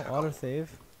that there's no took autosave.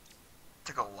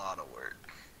 took a lot of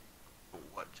work.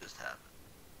 What just happened?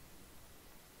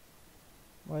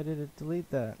 Why did it delete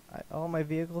that? All my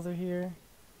vehicles are here?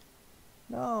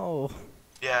 No!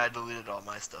 Yeah, I deleted all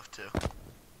my stuff too.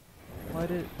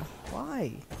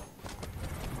 Why?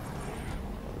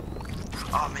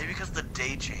 Oh, maybe because the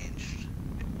day changed.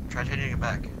 Try changing it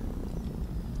back.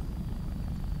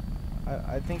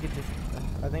 I think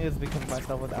it's because my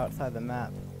stuff was outside the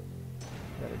map.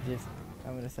 That it just,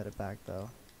 I'm gonna set it back though.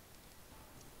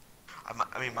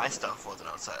 I mean, my stuff wasn't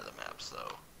outside of the map, so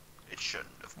it shouldn't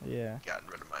have Yeah. gotten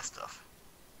rid of my stuff.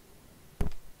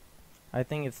 I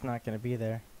think it's not gonna be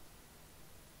there.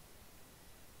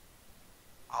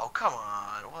 Oh, come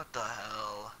on. What the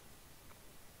hell?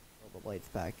 All the lights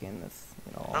back in, this,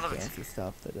 all None of it's fancy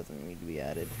stuff that doesn't need to be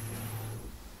added.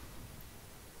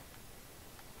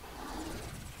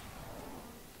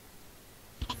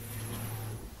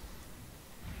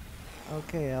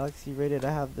 Okay, Alex, you ready to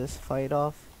have this fight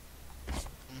off?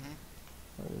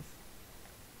 Mm-hmm. Or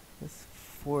this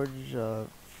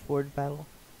forge battle?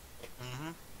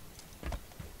 Mm-hmm.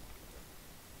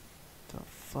 The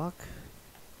fuck?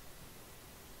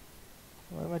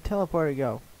 Where'd my teleporter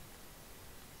go?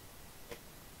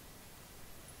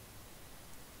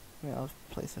 Yeah, I'll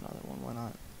place another one, why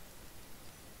not?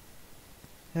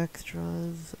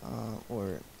 Extras,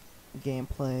 or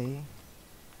gameplay,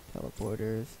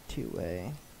 teleporters,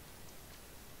 two-way,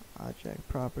 object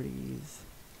properties,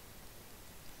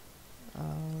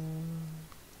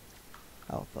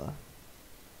 alpha.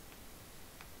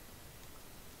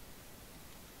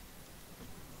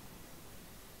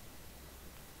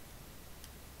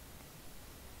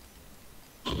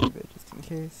 Save it just in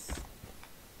case.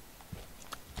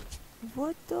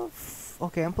 What the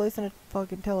okay, I'm placing a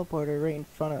fucking teleporter right in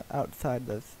front of, outside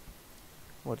this,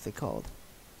 what's it called?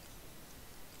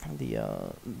 The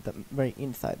right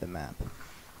inside the map.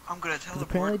 I'm gonna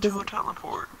apparently teleport to a doesn't-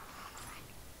 teleport.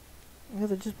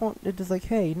 Because it just won't, it's just like,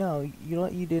 hey, no,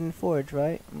 you didn't forge,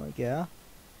 right? I'm like, yeah.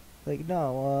 Like,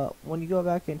 no, when you go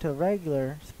back into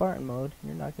regular Spartan mode,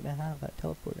 you're not gonna have that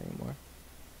teleport anymore.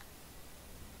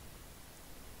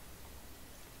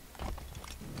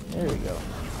 There we go.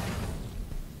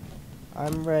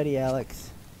 I'm ready,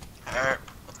 Alex. Alright,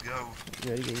 let's go. You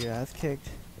ready to get your ass kicked?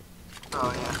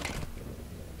 Oh, yeah.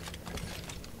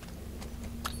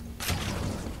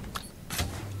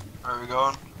 Are we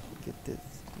going? Get this.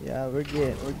 Yeah, we're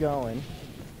going.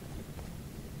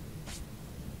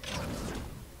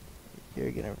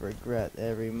 You're gonna regret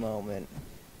every moment.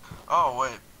 Oh,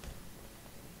 wait.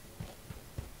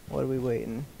 What are we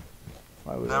waiting?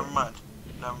 Why are we Never waiting? mind.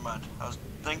 Never mind. I was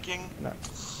thinking, No.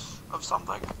 of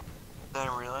something, then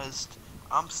I realized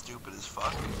I'm stupid as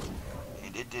fuck,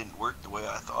 and it didn't work the way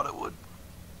I thought it would.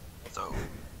 So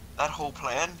that whole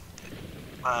plan,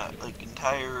 my like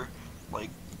entire like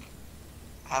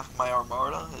half of my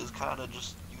armada is kind of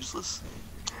just useless.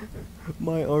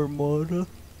 My armada.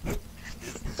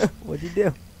 It's, What'd you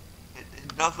do?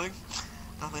 nothing.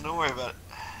 Nothing. Don't worry about it.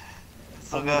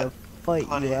 Still I'm got gonna fight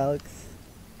plenty. you, Alex.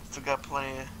 Still got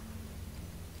plenty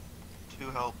to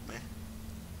help me.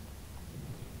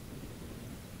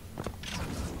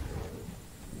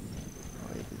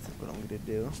 Wait, this is what I'm gonna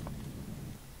do.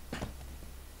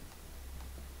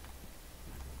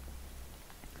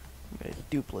 I'm gonna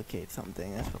duplicate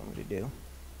something. That's what I'm gonna do.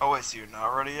 Oh wait, so you're not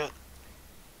ready yet?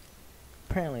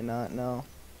 Apparently not. No.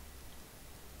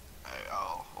 Hey,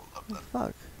 I'll hold up Oh, then.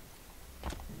 fuck.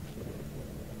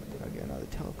 Okay, now the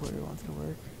teleporter wants to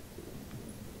work.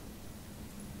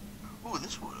 Ooh,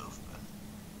 this would have been.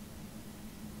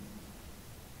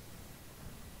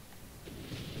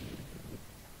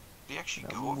 Did he actually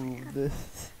Now go over move here?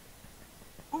 this.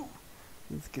 Ooh.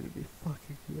 This is gonna be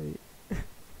fucking great.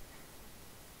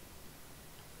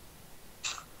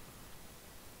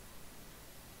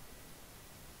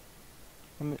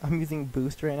 I'm using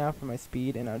boost right now for my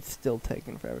speed, and it's still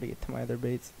taking forever to get to my other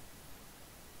baits.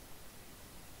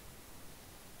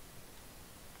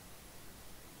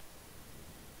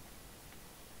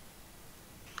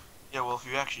 Yeah, well, if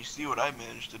you actually see what I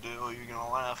managed to do, you're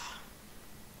gonna laugh.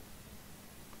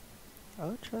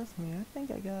 Oh, trust me, I think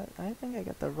I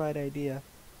got the right idea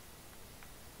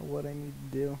of what I need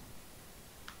to do.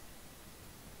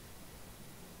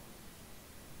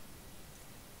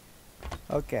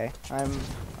 Okay,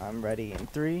 I'm ready in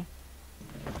 3,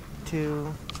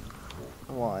 2,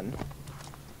 1.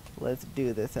 Let's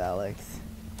do this, Alex.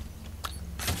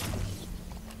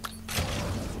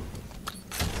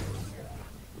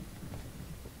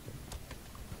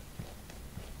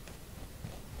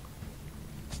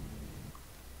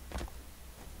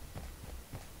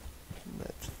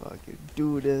 Let's fucking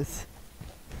do this.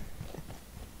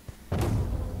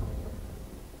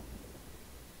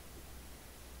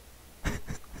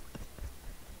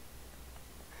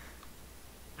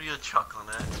 What are you chuckling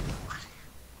at?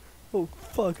 Oh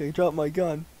fuck, I dropped my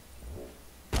gun.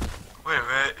 Wait a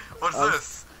minute, what's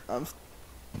this? I'm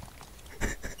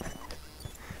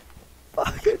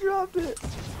fuck, I dropped it.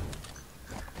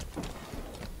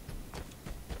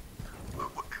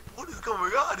 What is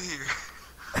going on here?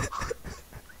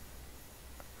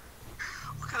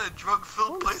 What kind of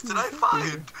drug-filled place did I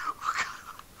find?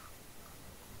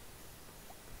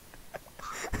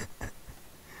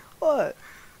 What?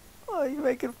 Oh, are you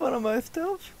making fun of my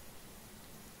stuff?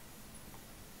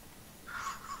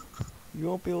 You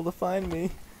won't be able to find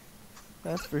me.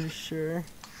 That's for sure.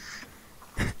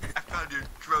 I found your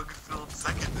drug-filled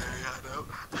secondary hideout.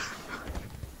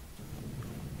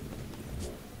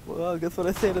 Well, guess what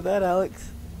I say to that, Alex?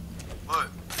 What?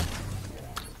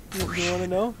 You wanna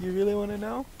know? You really wanna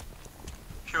know?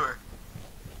 Sure.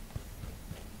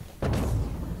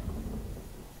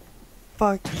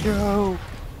 Fuck you!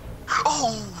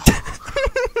 Oh!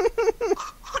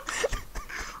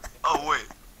 Oh wait.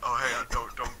 Oh hang on,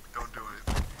 don't do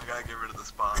it. I gotta get rid of the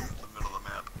spawns in the middle of the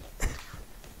map.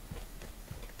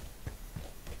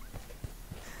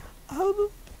 How the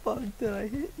fuck did I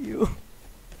hit you?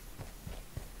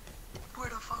 Where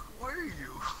the fuck were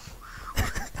you?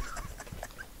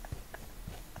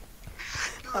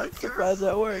 I'm surprised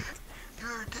that worked.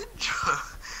 You're a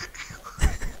ninja.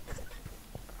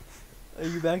 Are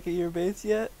you back at your base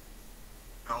yet?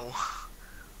 No.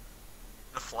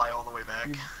 To fly all the way back.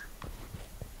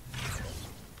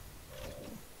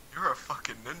 You're a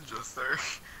fucking ninja, sir.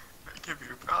 I give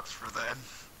you props for that.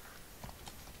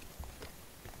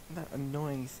 That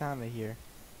annoying sound I hear.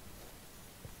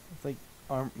 It's like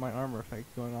my armor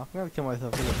effect going off. I'm gonna kill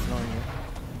myself because it's annoying me.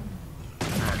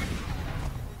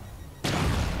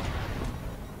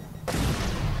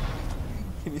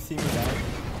 Can you see me now?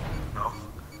 No.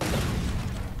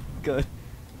 Good.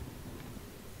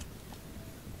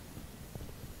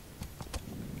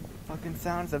 Fucking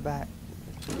sounds are back.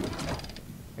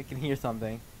 I can hear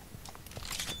something.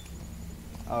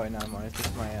 Oh wait, no, it's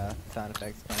just my sound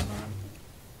effects going on.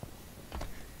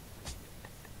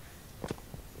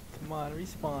 Come on,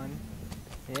 respawn.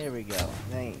 There we go.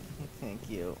 Thank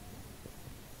you.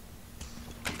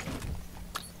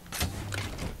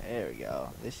 There we go.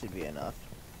 This should be enough.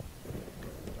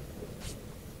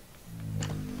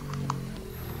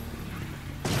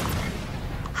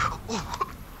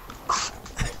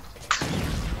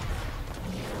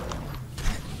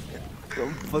 Go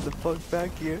for the fuck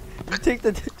back here. You take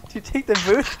the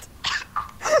boost.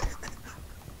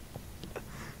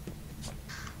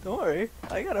 Don't worry,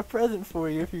 I got a present for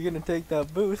you if you're gonna take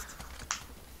that boost.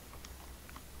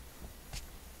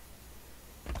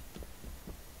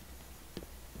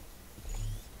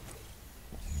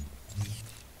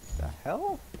 The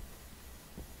hell?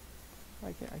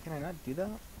 Why can I not do that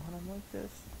when I'm like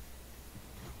this?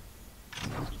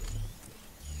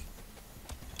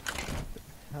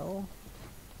 The hell?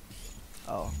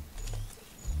 Oh.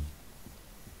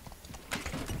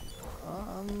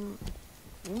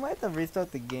 We might have to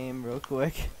restart the game real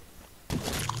quick.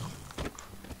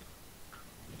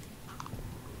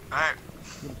 Alright.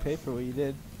 I'm gonna pay for what you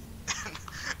did.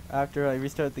 After I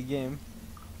restart the game.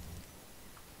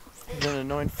 There's an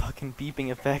annoying fucking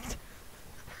beeping effect.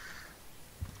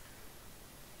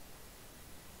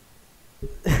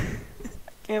 I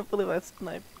can't believe I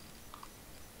sniped.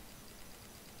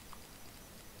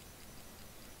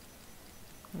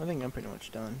 I think I'm pretty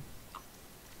much done.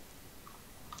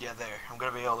 Yeah, there. I'm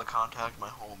gonna be able to contact my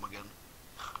home again.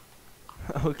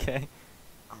 Okay.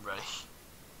 I'm ready.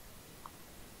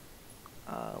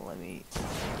 Let me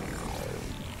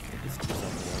just do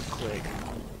something real quick.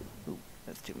 Oop,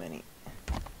 that's too many.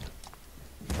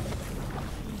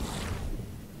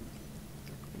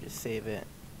 Just save it.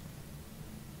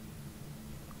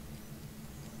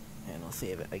 And we'll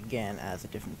save it again as a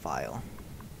different file.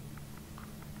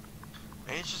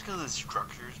 Maybe it's just because of the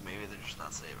structures. Maybe they're just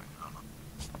not saving. I don't know.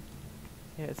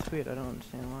 Yeah, it's weird. I don't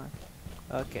understand why.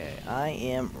 Okay, I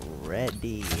am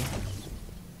ready.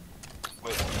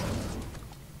 Wait.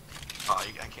 Oh,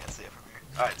 I can't see it from here.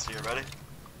 Alright, so you're ready?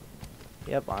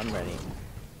 Yep, I'm ready.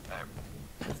 Alright.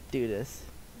 Let's do this.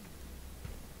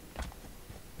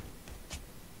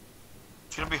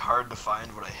 It's gonna be hard to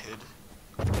find what I hid.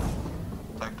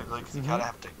 Technically, because you kinda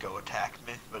have to go attack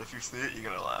me. But if you see it, you're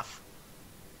gonna laugh.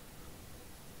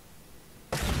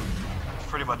 It's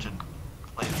pretty much in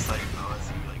plain sight though, as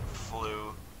you like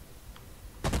flew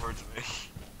towards me.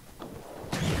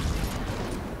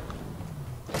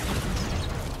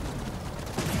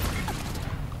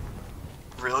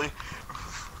 Really?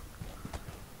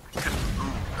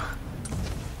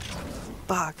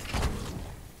 Fuck.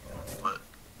 What?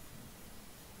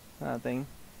 Nothing.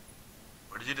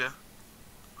 What did you do?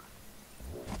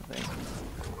 Nothing.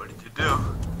 What did you do?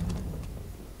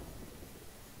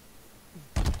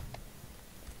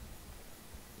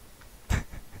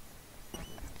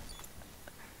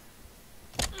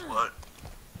 What?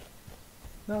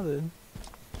 Nothing.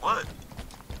 What?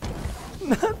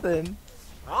 Nothing.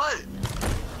 What?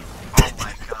 Oh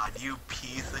my god, you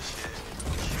piece of shit.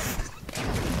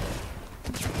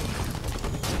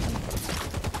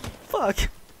 Fuck.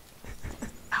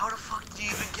 How the fuck did you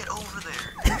even get over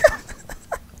there?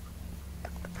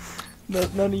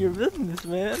 None of your business,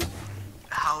 man.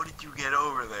 How did you get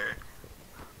over there?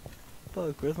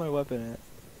 Fuck, where's my weapon at?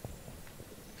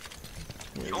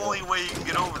 Here The we go. only way you can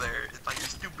get over there is by your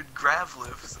stupid grav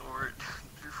lifts or...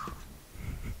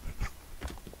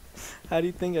 How do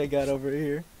you think I got over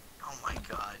here? Oh my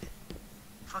god.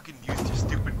 Fucking use your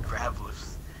stupid grav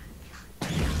lifts.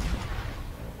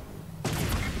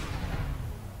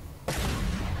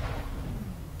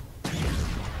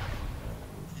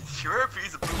 You're a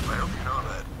piece of poop, I hope you know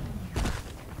that.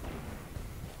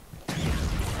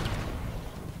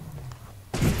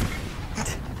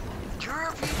 You're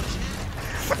a piece of shit.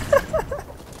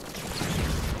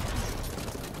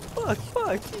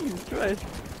 Fuck, Jesus Christ.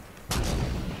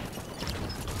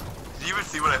 Did you even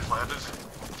see what I planted?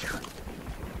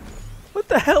 What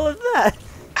the hell is that?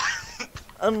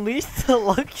 Unleash the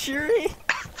luxury?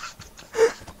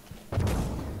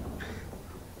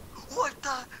 What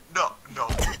the?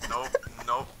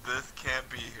 No, this can't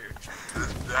be here.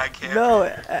 That can't No, be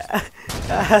it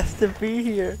here. has to be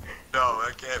here. No,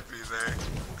 that can't be there.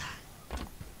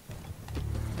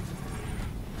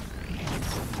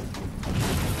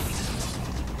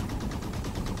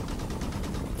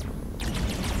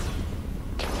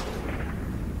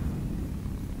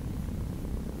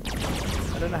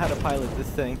 I don't know how to pilot this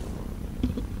thing.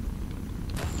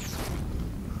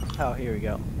 Oh, here we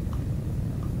go.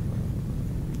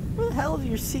 Where the hell is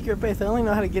your secret base? I only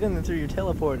know how to get in there through your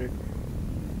teleporter.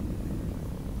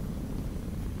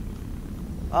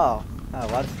 Oh, well,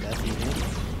 that's easy.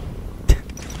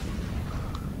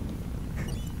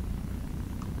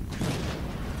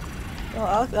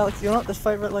 Oh, Alex, you don't have to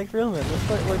fight like real men. Let's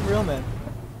fight like real men.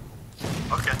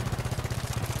 Okay.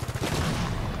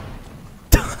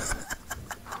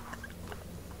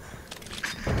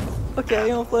 Okay,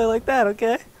 you don't play like that,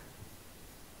 okay?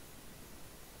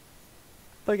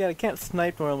 But again, I can't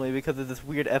snipe normally because of this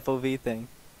weird FOV thing.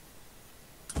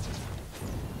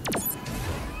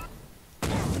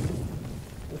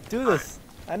 Let's do this.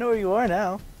 I know where you are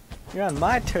now. You're on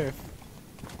my turf.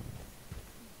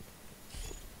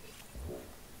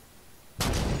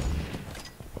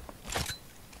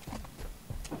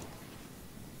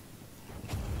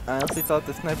 I honestly thought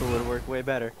the sniper would work way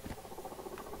better.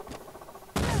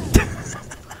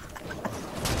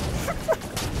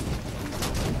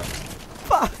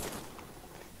 Fuck!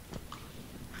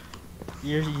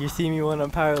 You see me when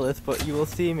I'm powerless, but you will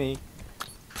see me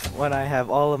when I have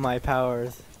all of my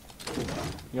powers.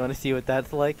 You want to see what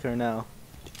that's like, or no?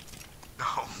 No.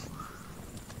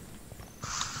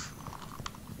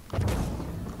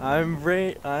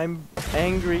 I'm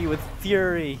angry with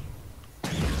fury.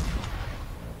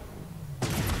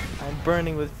 I'm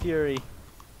burning with fury.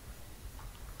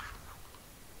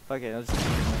 Fuck it, I'll just kill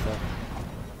myself.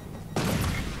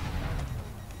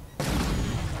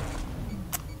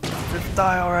 Just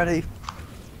die already.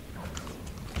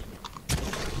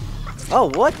 Oh,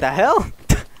 what the hell?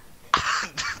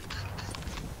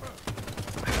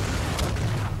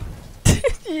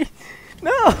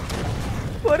 No!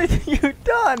 What have you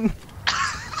done?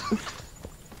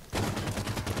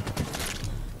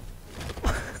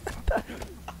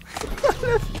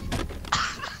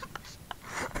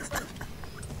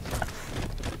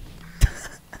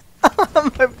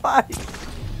 My body.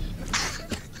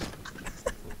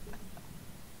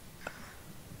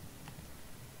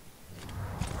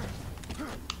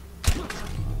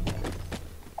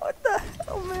 What the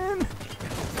hell, man?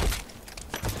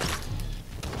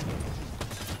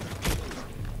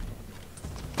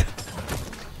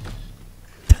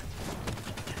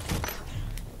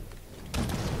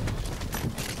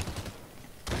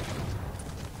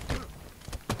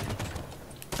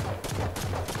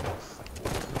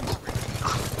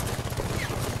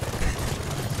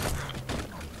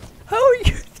 How are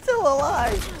you still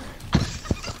alive?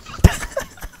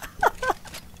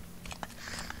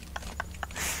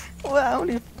 Well, how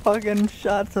many fucking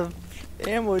shots of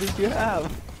ammo did you have?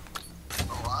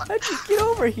 A lot. How'd you get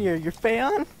over here? Your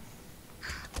fan?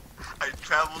 I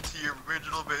traveled to your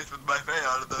original base with my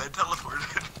fan and then I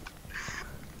teleported.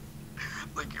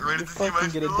 Like, you're ready You're to see my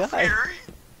fucking gonna fuel die. fury?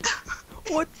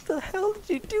 What the hell did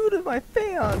you do to my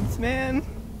fans, man?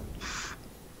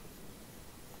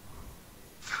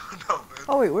 No, man.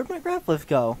 Oh wait, where'd my grab lift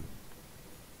go?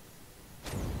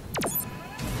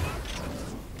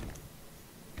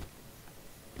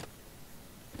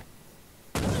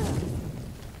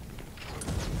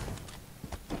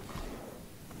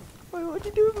 Wait, what'd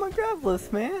you do with my grab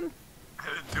lift, man? I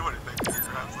didn't do anything to your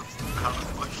grab lift.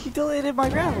 Honestly. You deleted my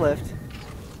grab lift.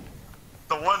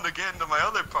 The one to get into my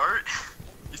other part.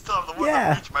 You still have the one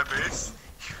Yeah. to reach my base.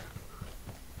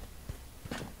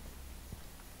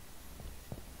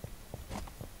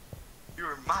 You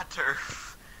were my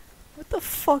turf. What the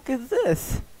fuck is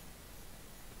this?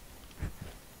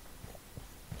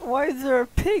 Why is there a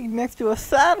pig next to a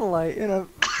satellite in a...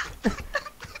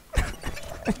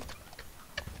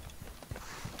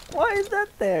 Why is that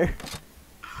there?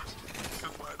 Because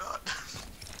why not?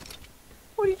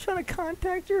 What, are you trying to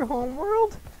contact your home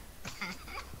world?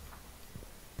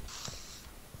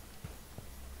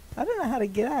 I don't know how to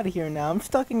get out of here now. I'm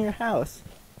stuck in your house.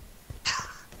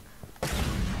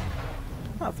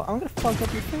 Oh, I'm gonna fuck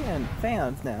up your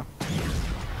fans now.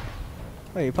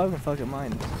 Wait, you're probably gonna fuck up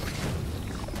mine.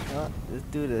 Oh, let's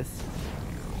do this.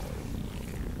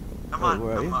 I'm Wait,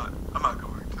 where are you? not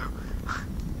going to.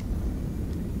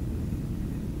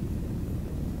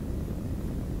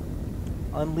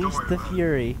 Unleash worry the about it.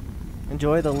 fury.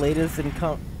 Enjoy the latest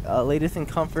in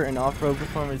comfort and off-road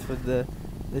performance with the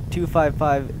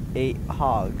 2558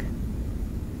 Hog.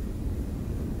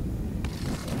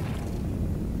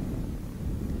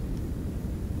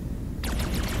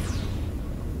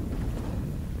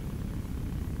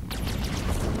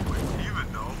 Do you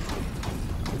even know?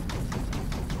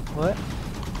 What?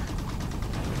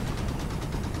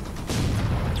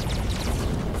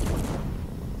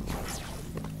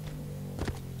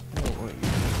 I know what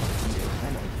you're gonna do.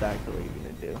 I know exactly what you're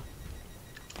gonna do.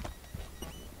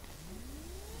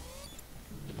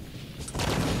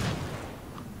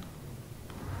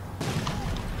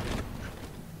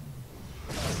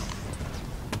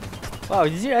 Wow,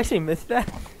 did you actually miss that?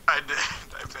 I did.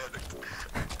 I panicked.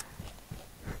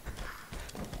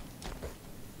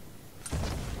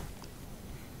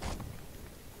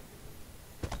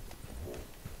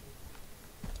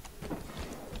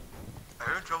 I'm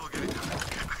having trouble getting to it.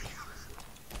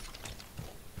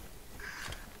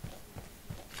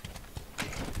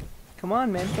 Come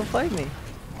on, man, come fight me.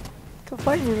 Come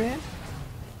fight me, man.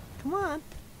 Come on.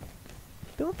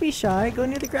 Don't be shy, go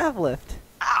near the grav lift.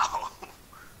 Ow!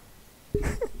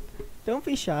 Don't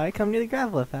be shy, come near the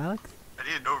grav lift, Alex. I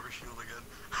need an overshield again.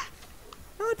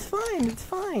 It's fine, it's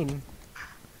fine.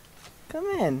 Come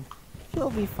in. You'll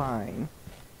be fine.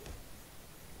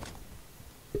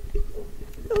 It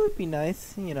would be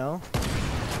nice, you know.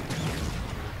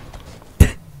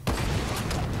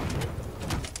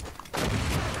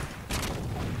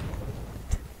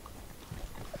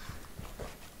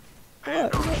 Man,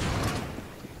 What? What?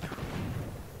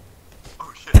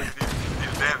 oh shit, I need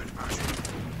a damage boost.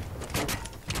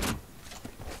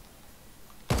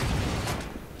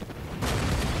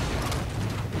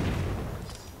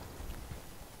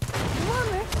 Come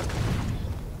on, man.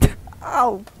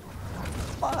 Ow!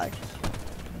 Fuck.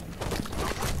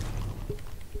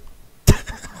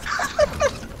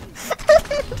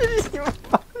 Did you see my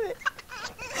body?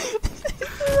 Did you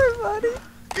see my body?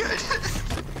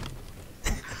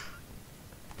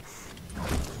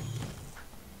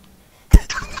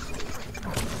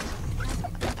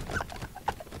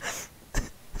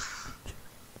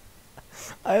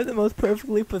 I have the most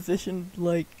perfectly positioned,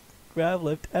 like, grab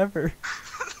lift ever.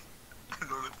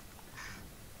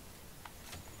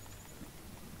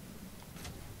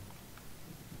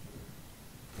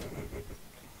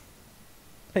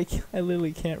 I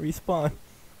literally can't respawn.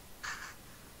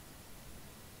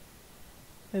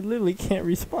 I literally can't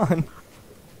respawn.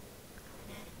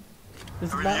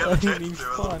 It's not letting me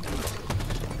respawn.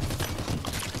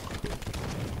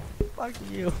 Fuck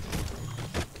you.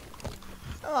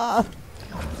 Ah.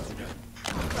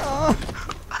 Ah.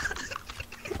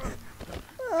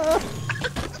 Ah.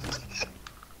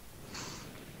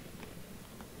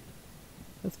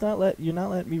 You're not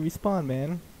letting me respawn,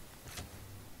 man.